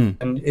bit.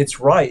 And it's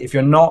right. If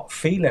you're not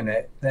feeling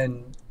it, then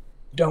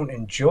you don't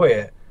enjoy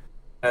it.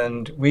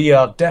 And we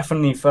are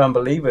definitely firm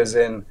believers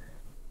in,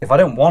 if I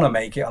don't want to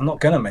make it, I'm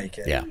not going to make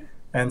it. Yeah.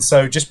 And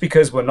so just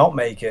because we're not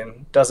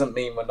making doesn't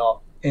mean we're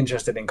not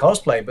interested in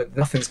cosplay, but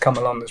nothing's come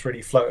along that's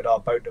really floated our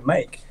boat to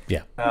make.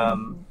 Yeah.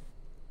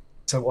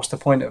 So what's the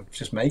point of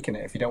just making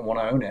it if you don't want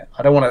to own it?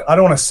 I don't want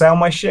to sell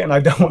my shit, and I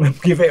don't want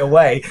to give it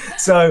away.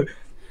 So,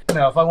 you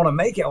know, if I want to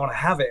make it, I want to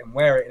have it and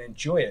wear it and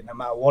enjoy it, no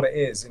matter what it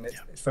is. And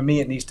for me,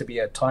 it needs to be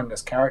a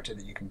timeless character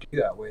that you can do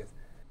that with.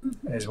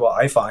 Is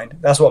what I find.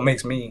 That's what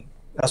gives me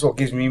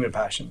the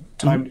passion.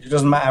 Time. It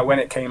doesn't matter when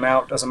it came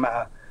out. Doesn't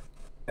matter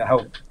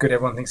how good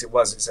everyone thinks it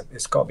was.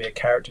 It's got to be a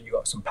character you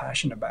got some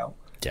passion about.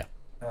 Yeah.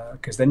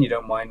 Because then you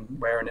don't mind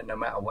wearing it no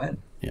matter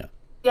when. Yeah.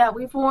 Yeah,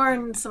 we've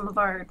worn some of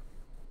our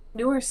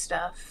newer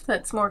stuff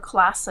that's more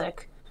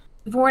classic.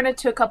 We've worn it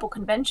to a couple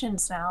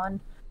conventions now, and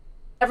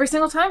every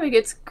single time it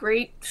gets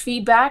great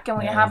feedback, and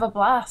we have a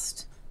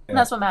blast. And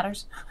that's what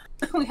matters.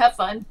 We have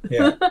fun.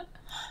 Yeah.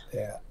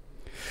 Yeah.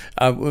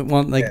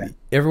 Well, like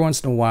every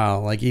once in a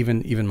while, like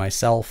even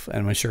myself,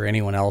 and I'm sure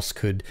anyone else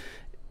could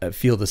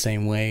feel the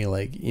same way.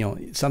 Like, you know,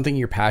 something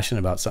you're passionate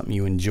about, something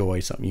you enjoy,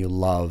 something you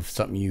love,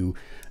 something you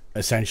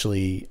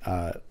essentially,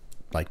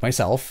 like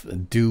myself,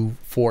 do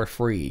for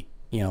free.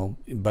 You know,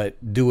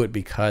 but do it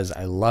because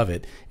I love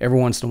it. Every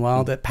once in a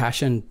while, that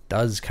passion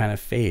does kind of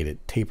fade.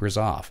 It tapers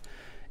off.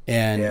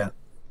 And,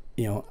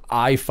 you know,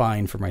 I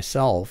find for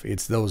myself,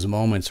 it's those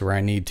moments where I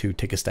need to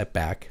take a step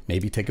back,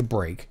 maybe take a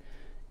break,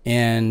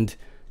 and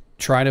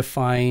try to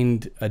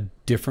find a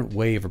different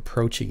way of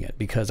approaching it,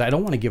 because I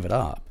don't want to give it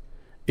up.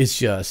 It's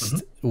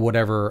just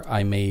whatever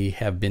I may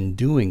have been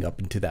doing up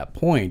until that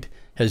point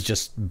has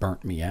just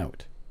burnt me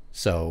out.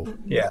 So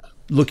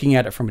looking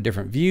at it from a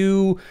different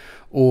view,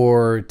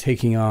 or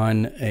taking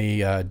on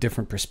a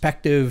different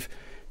perspective,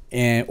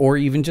 or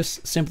even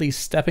just simply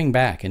stepping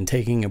back and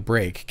taking a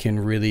break can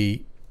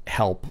really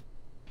help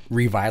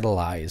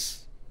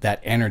revitalize that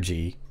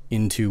energy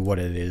into what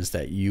it is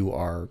that you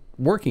are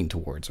working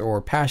towards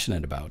or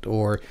passionate about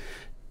or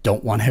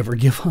don't want to ever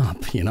give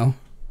up, you know?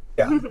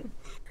 Yeah.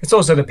 It's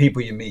also the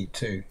people you meet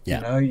too. Yeah.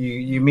 You know,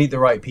 you meet the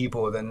right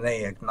people, then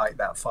they ignite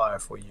that fire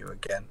for you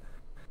again.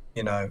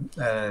 You know,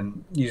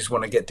 and you just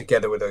want to get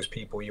together with those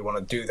people. You want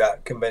to do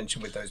that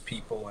convention with those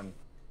people, and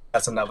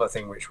that's another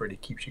thing which really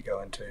keeps you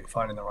going too,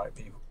 finding the right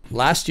people.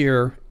 Last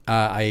year,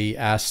 I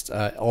asked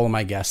all of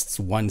my guests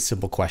one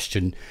simple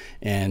question,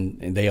 and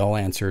they all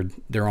answered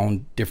their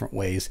own different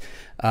ways.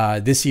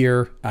 This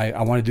year,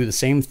 I want to do the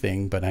same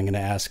thing, but I'm going to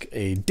ask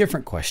a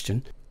different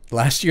question.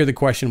 Last year, the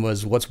question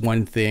was, what's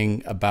one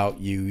thing about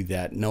you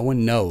that no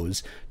one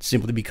knows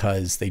simply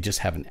because they just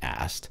haven't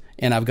asked?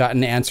 And I've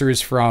gotten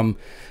answers from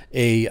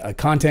a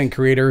content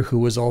creator who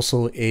was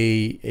also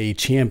a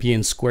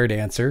champion square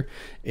dancer,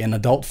 an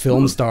adult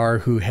film star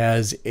who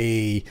has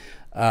a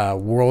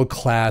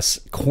world-class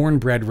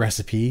cornbread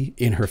recipe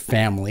in her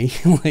family,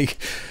 like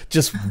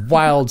just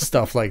wild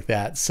stuff like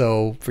that.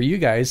 So for you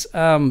guys,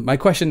 my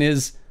question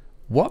is,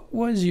 what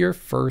was your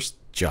first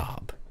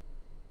job?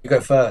 You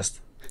go first.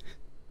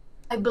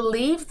 I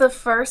believe the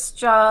first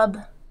job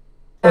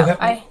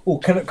can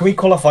we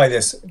qualify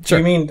this? Sure. Do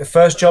you mean the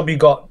first job you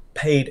got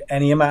paid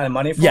any amount of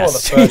money for,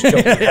 Yes. or the first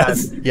job you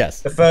had?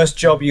 Yes. The first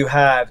job you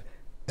had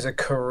is a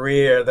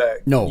career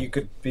that you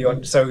could be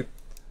on. So,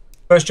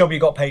 first job you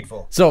got paid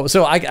for. So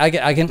I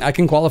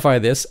can qualify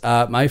this.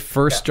 My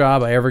first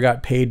job I ever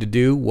got paid to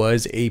do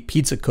was a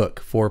pizza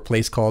cook for a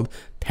place called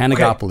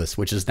Panagopolis,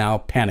 which is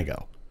now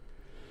Panago.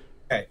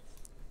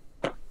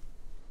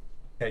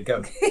 Okay,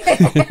 go.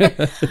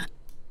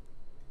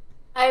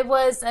 I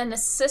was an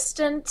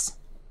assistant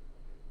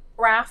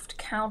craft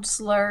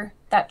counselor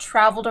that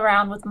traveled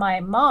around with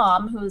my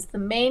mom, who is the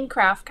main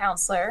craft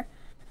counselor,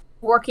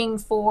 working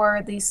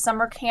for the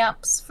summer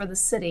camps for the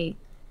city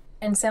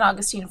in St.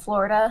 Augustine,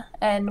 Florida.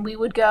 And we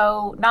would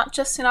go not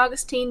just St.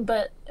 Augustine,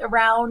 but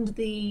around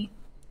the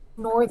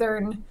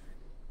northern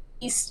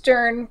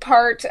eastern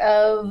part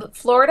of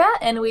Florida,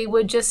 and we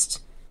would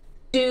just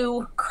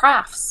do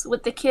crafts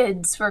with the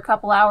kids for a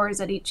couple hours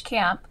at each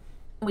camp.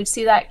 And we'd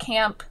see that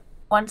camp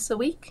once a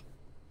week.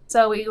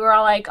 So we were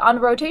all like on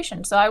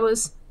rotation. So I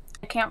was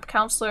a camp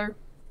counselor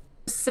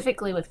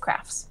specifically with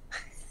crafts.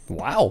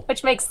 Wow.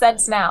 Which makes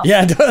sense now.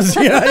 Yeah, it does.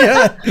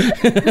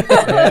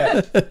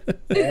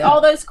 Yeah.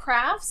 All those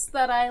crafts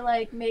that I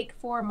like make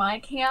for my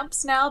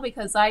camps now,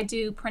 because I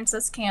do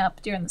Princess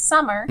Camp during the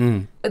summer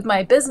with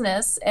my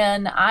business,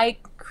 and I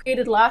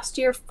created last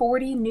year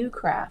 40 new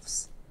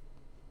crafts.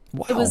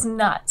 Wow. It was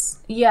nuts.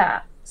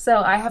 Yeah.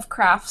 So I have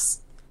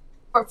crafts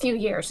for a few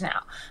years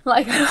now.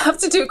 Like, I don't have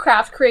to do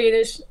craft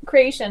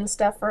creation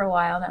stuff for a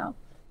while now.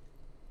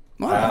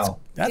 Wow.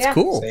 That's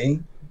cool.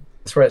 See?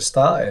 That's where it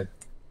started.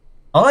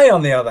 I,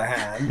 on the other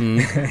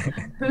hand,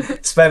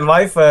 spent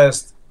my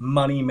first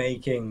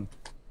money-making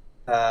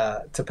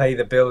to pay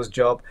the bills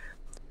job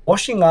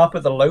washing up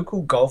at the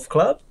local golf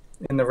club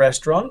in the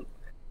restaurant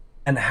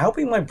and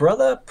helping my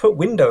brother put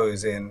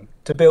windows in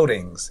to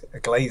buildings,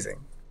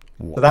 glazing.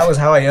 So that was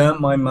how I earned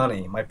my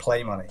money, my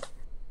play money.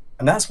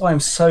 And that's why I'm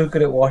so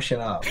good at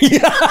washing up.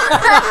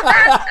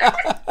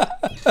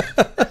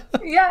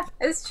 Yeah,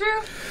 it's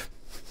true.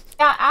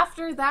 Yeah,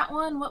 after that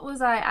one, what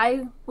was I?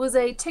 I was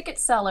a ticket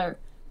seller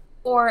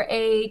for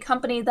a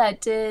company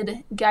that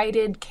did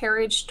guided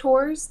carriage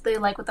tours. They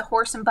like with the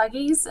horse and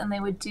buggies, and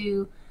they would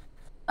do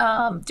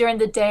during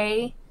the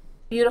day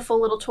beautiful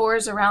little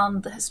tours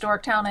around the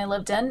historic town I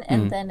lived in,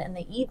 and then in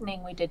the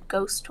evening we did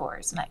ghost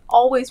tours. And I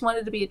always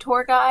wanted to be a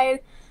tour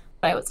guide,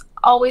 but I was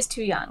always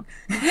too young.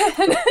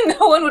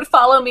 No one would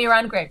follow me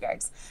around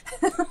graveyards.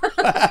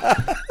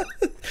 That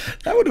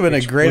would have been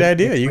a great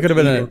idea. You could have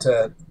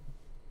been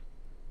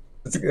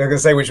I was going to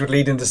say, which would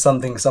lead into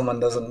something someone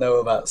doesn't know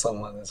about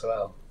someone as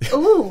well.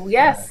 Ooh,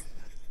 yes.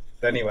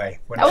 But anyway,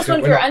 that was one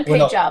of your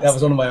unpaid jobs. That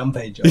was one of my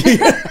unpaid jobs.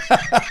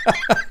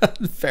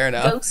 Fair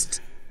enough.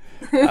 Ghost.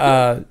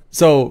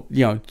 So,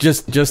 you know,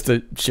 just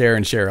to share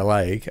and share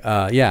alike,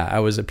 yeah, I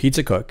was a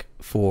pizza cook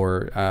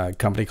for a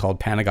company called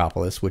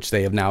Panagopolis, which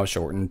they have now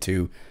shortened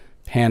to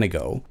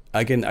Panago.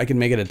 I can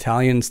make an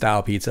Italian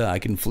style pizza. I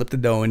can flip the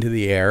dough into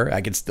the air.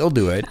 I can still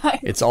do it.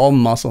 It's all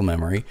muscle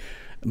memory.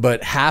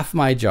 But half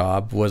my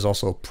job was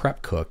also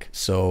prep cook,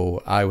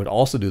 so I would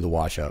also do the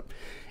wash up.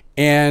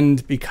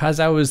 And because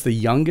I was the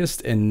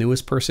youngest and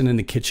newest person in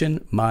the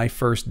kitchen, my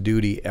first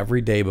duty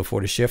every day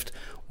before the shift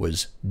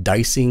was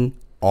dicing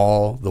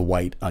all the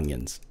white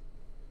onions.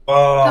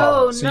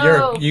 Oh, so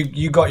no.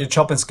 you got your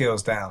chopping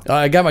skills down.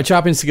 I got my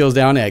chopping skills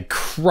down, and I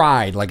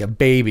cried like a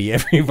baby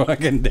every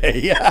fucking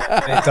day.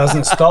 It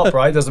doesn't stop,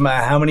 right? Doesn't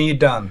matter how many you've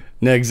done.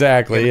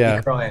 Exactly,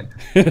 yeah. Crying.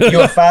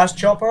 You're a fast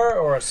chopper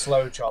or a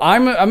slow chopper?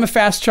 I'm a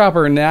fast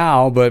chopper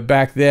now, but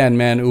back then,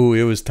 man, ooh,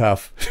 it was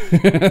tough. You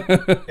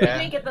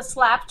didn't get the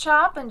slap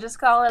chop and just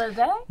call it a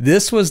day?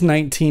 This was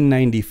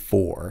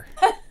 1994.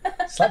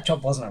 Slap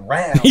chop wasn't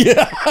around.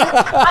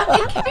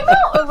 It came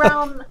out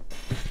around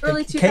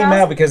early 2000s. It came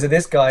out because of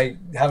this guy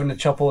having to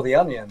chop all the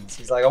onions.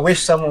 He's like, I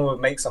wish someone would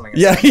make something.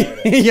 Yeah,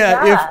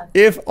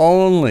 if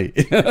only.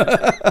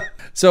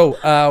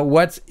 So,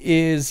 what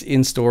is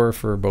in store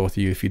for both of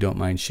you, if you don't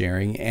mind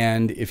sharing,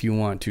 and if you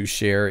want to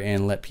share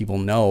and let people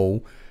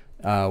know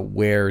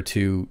where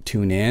to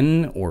tune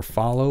in or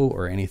follow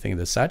or anything of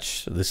the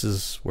such, this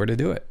is where to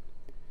do it.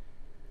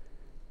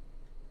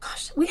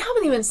 Gosh, we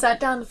haven't even sat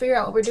down to figure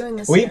out what we're doing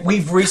this year.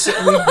 We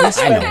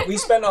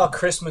spent our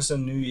Christmas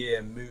and New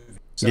Year moving.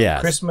 So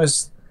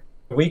Christmas,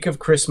 the week of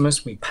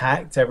Christmas, we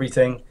packed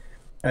everything,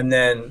 and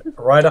then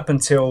right up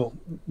until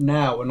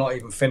now, we're not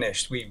even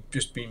finished. We've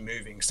just been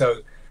moving. So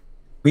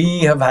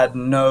we have had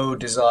no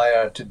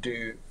desire to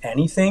do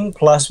anything.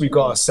 Plus, we've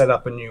got to set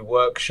up a new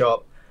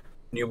workshop,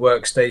 new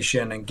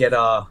workstation, and get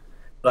our.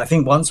 But I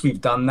think once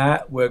we've done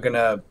that, we're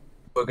gonna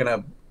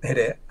hit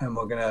it, and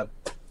we're gonna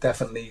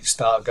definitely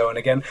start going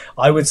again.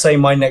 I would say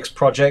my next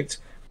project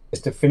is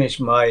to finish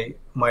my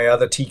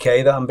other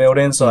TK that I'm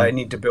building. So I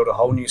need to build a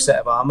whole new set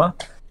of armor.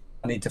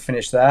 I need to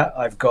finish that.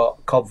 I've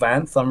got Cobb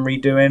Vanth I'm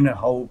redoing, a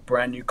whole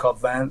brand new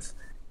Cobb Vanth.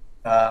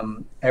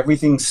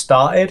 Everything's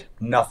started,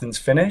 nothing's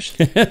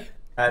finished.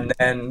 And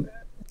then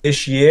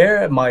this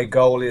year, my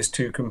goal is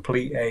to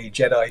complete a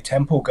Jedi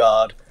Temple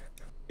Guard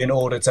in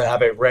order to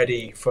have it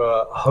ready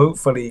for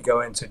hopefully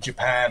going to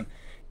Japan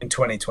in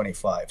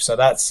 2025. So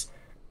that's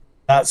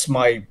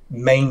my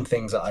main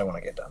things that I want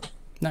to get done.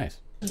 Nice.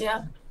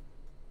 Yeah.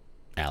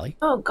 Allie?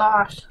 Oh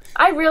gosh,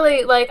 I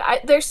really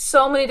there's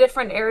so many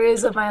different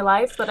areas of my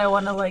life that I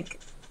want to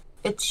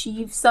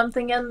achieve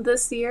something in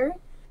this year,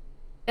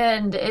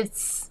 and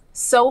it's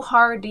so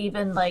hard to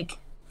even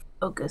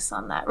focus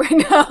on that right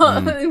now.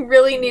 I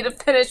really need to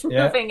finish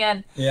moving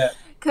in. Yeah.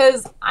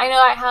 Because I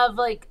know I have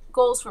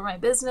goals for my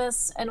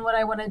business and what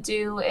I want to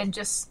do, and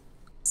just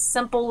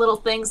simple little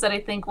things that I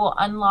think will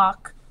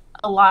unlock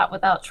a lot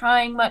without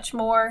trying much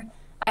more.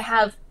 I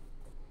have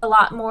a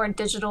lot more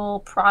digital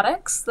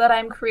products that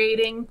I'm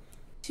creating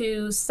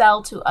to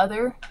sell to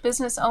other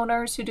business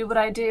owners who do what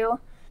I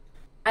do.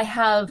 I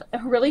have a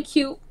really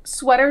cute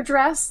sweater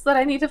dress that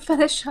I need to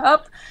finish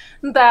up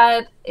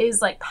that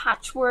is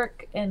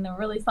patchwork and a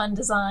really fun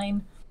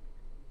design.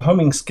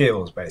 Homing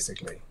skills,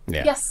 basically.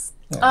 Yeah. Yes.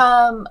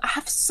 Yeah.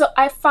 I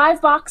have 5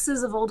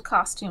 boxes of old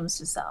costumes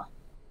to sell.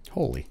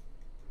 Holy.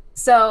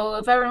 So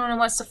if everyone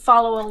wants to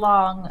follow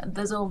along,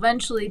 those will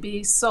eventually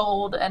be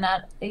sold and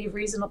at a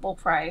reasonable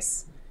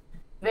price.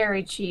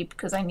 Very cheap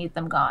because I need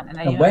them gone.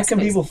 And where can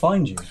people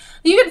find you?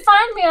 You can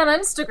find me on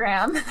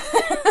Instagram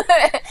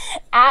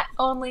at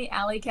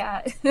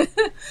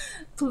onlyalleycat.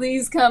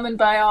 Please come and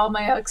buy all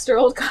my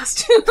extra old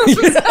costumes.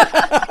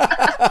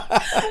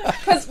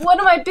 Because one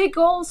of my big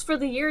goals for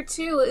the year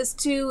too is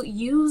to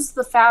use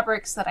the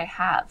fabrics that I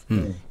have.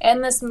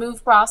 In this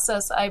move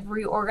process, I've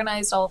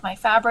reorganized all of my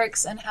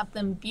fabrics and have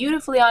them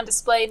beautifully on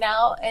display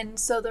now, and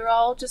so they're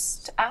all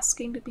just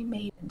asking to be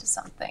made into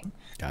something.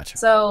 Gotcha.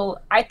 So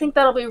I think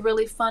that'll be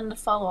really fun to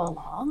follow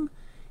along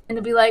and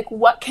to be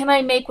what can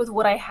I make with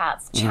what I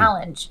have?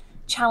 Challenge,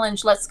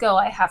 let's go.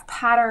 I have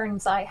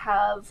patterns, I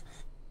have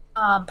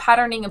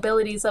patterning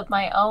abilities of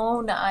my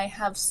own. I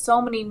have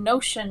so many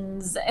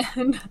notions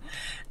and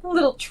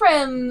little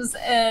trims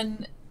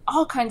and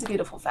all kinds of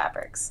beautiful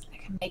fabrics. I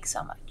can make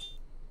so much.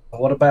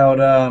 What about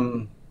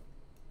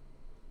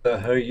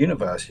her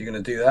universe? You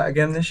going to do that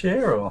again this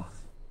year, or?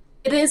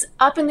 It is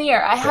up in the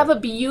air. I have a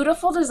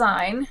beautiful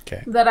design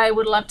that I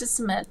would love to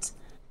submit.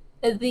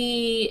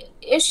 The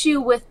issue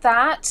with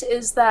that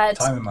is that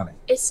time and money.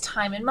 It's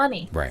time and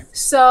money. Right.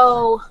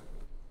 So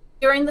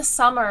during the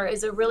summer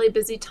is a really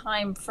busy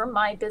time for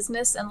my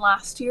business, and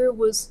last year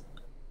was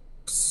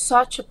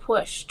such a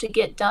push to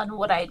get done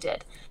what I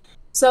did.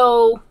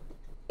 So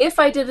if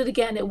I did it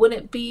again, it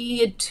wouldn't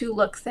be a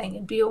 2-look thing.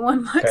 It'd be a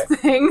 1-look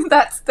thing.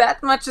 That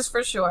much is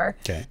for sure.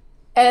 Okay.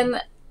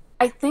 And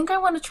I think I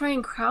want to try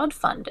and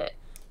crowdfund it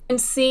and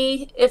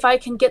see if I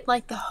can get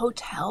like the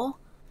hotel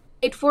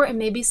paid for and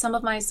maybe some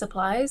of my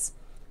supplies.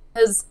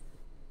 Because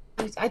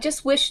I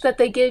just wish that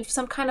they gave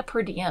some kind of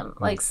per diem,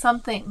 like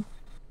something,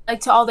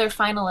 like to all their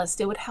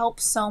finalists. It would help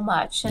so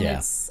much. And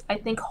it's, I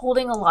think,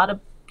 holding a lot of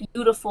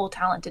beautiful,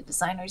 talented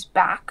designers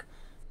back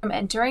from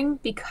entering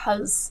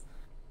because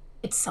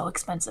it's so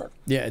expensive.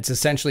 Yeah, it's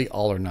essentially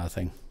all or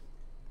nothing.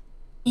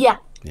 Yeah.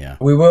 Yeah.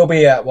 We will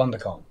be at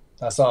WonderCon.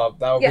 That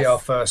will be our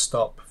first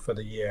stop for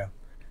the year.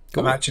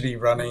 Cool. I'm actually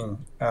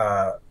running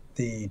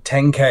the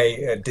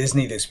 10K at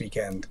Disney this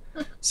weekend.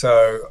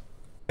 So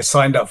I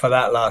signed up for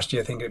that last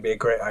year. I think it'd be a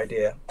great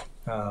idea.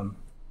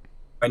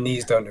 My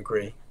knees don't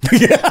agree.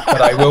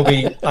 But I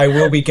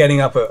will be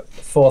getting up at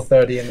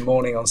 4:30 in the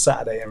morning on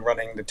Saturday and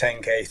running the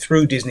 10K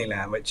through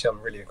Disneyland, which I'm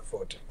really looking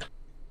forward to.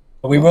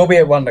 But we will be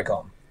at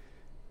WonderCon.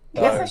 I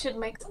guess I should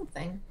make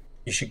something.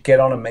 You should get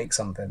on and make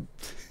something.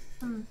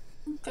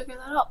 Figure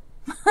that out.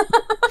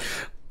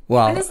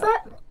 Well, when is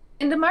that?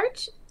 Into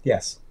March?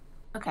 Yes.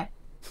 Okay.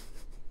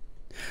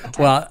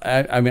 Well,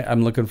 I mean,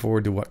 I'm looking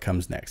forward to what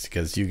comes next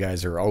because you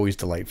guys are always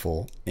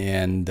delightful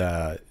and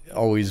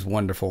always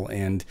wonderful.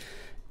 And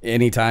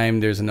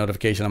anytime there's a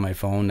notification on my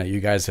phone that you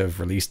guys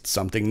have released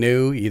something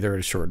new, either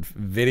a short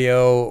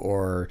video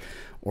or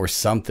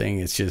something,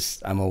 it's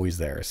just I'm always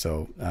there.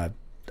 So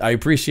I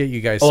appreciate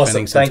you guys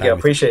spending some time. Thank you. I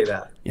appreciate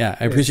that. Yeah,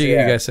 I appreciate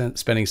you guys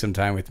spending some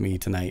time with me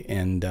tonight.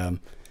 And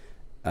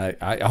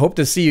I hope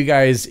to see you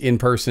guys in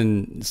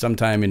person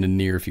sometime in the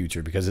near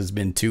future because it's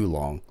been too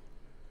long.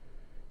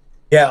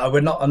 Yeah,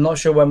 I'm not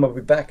sure when we'll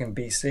be back in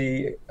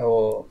BC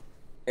or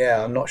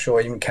I'm not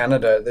sure even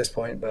Canada at this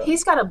point. But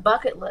he's got a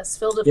bucket list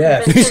filled with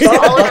conventions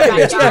all over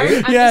my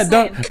yard. Yeah,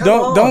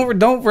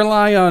 don't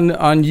rely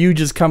on you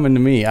just coming to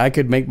me. I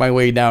could make my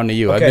way down to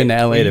you. I've been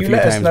to LA a few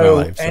times in my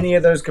life. So. Any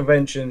of those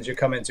conventions you're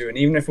coming to, and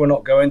even if we're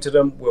not going to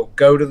them, we'll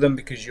go to them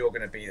because you're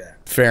going to be there.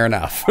 Fair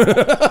enough.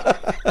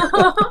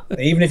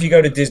 Even if you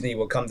go to Disney,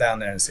 we'll come down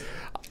there and see.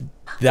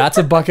 That's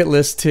a bucket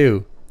list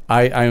too.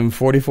 I am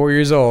 44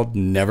 years old,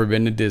 never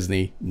been to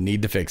Disney.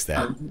 Need to fix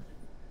that.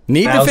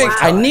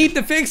 I need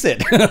to fix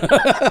it.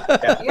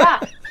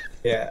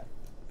 Yeah.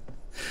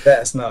 Let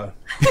us know.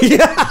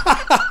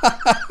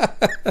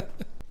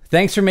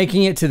 Thanks for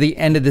making it to the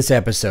end of this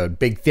episode.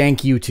 Big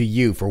thank you to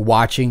you for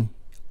watching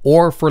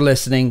or for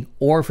listening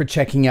or for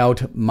checking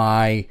out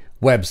my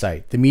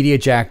website,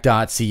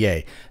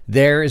 TheMediajack.ca.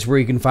 There is where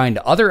you can find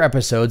other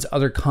episodes,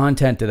 other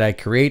content that I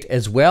create,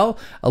 as well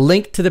a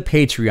link to the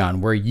Patreon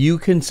where you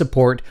can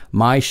support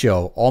my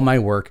show, all my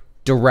work,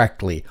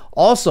 directly.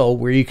 Also,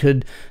 where you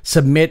could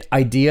submit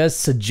ideas,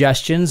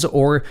 suggestions,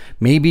 or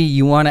maybe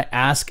you want to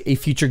ask a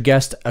future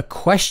guest a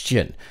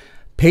question.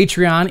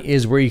 Patreon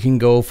is where you can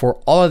go for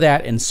all of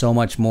that and so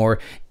much more,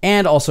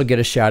 and also get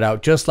a shout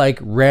out, just like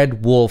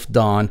Red Wolf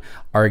Dawn,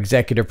 our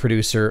executive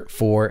producer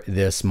for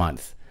this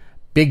month.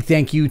 Big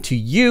thank you to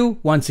you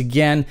once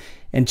again,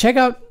 and check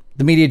out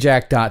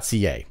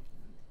TheMediajack.ca.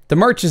 The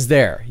merch is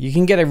there. You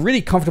can get a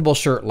really comfortable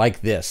shirt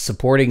like this,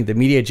 supporting The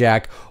Media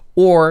Jack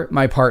or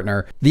my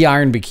partner, The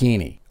Iron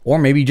Bikini. Or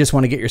maybe you just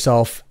want to get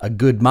yourself a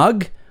good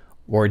mug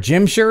or a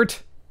gym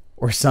shirt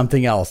or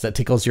something else that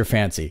tickles your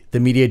fancy.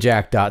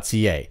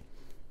 TheMediajack.ca.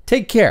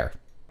 Take care.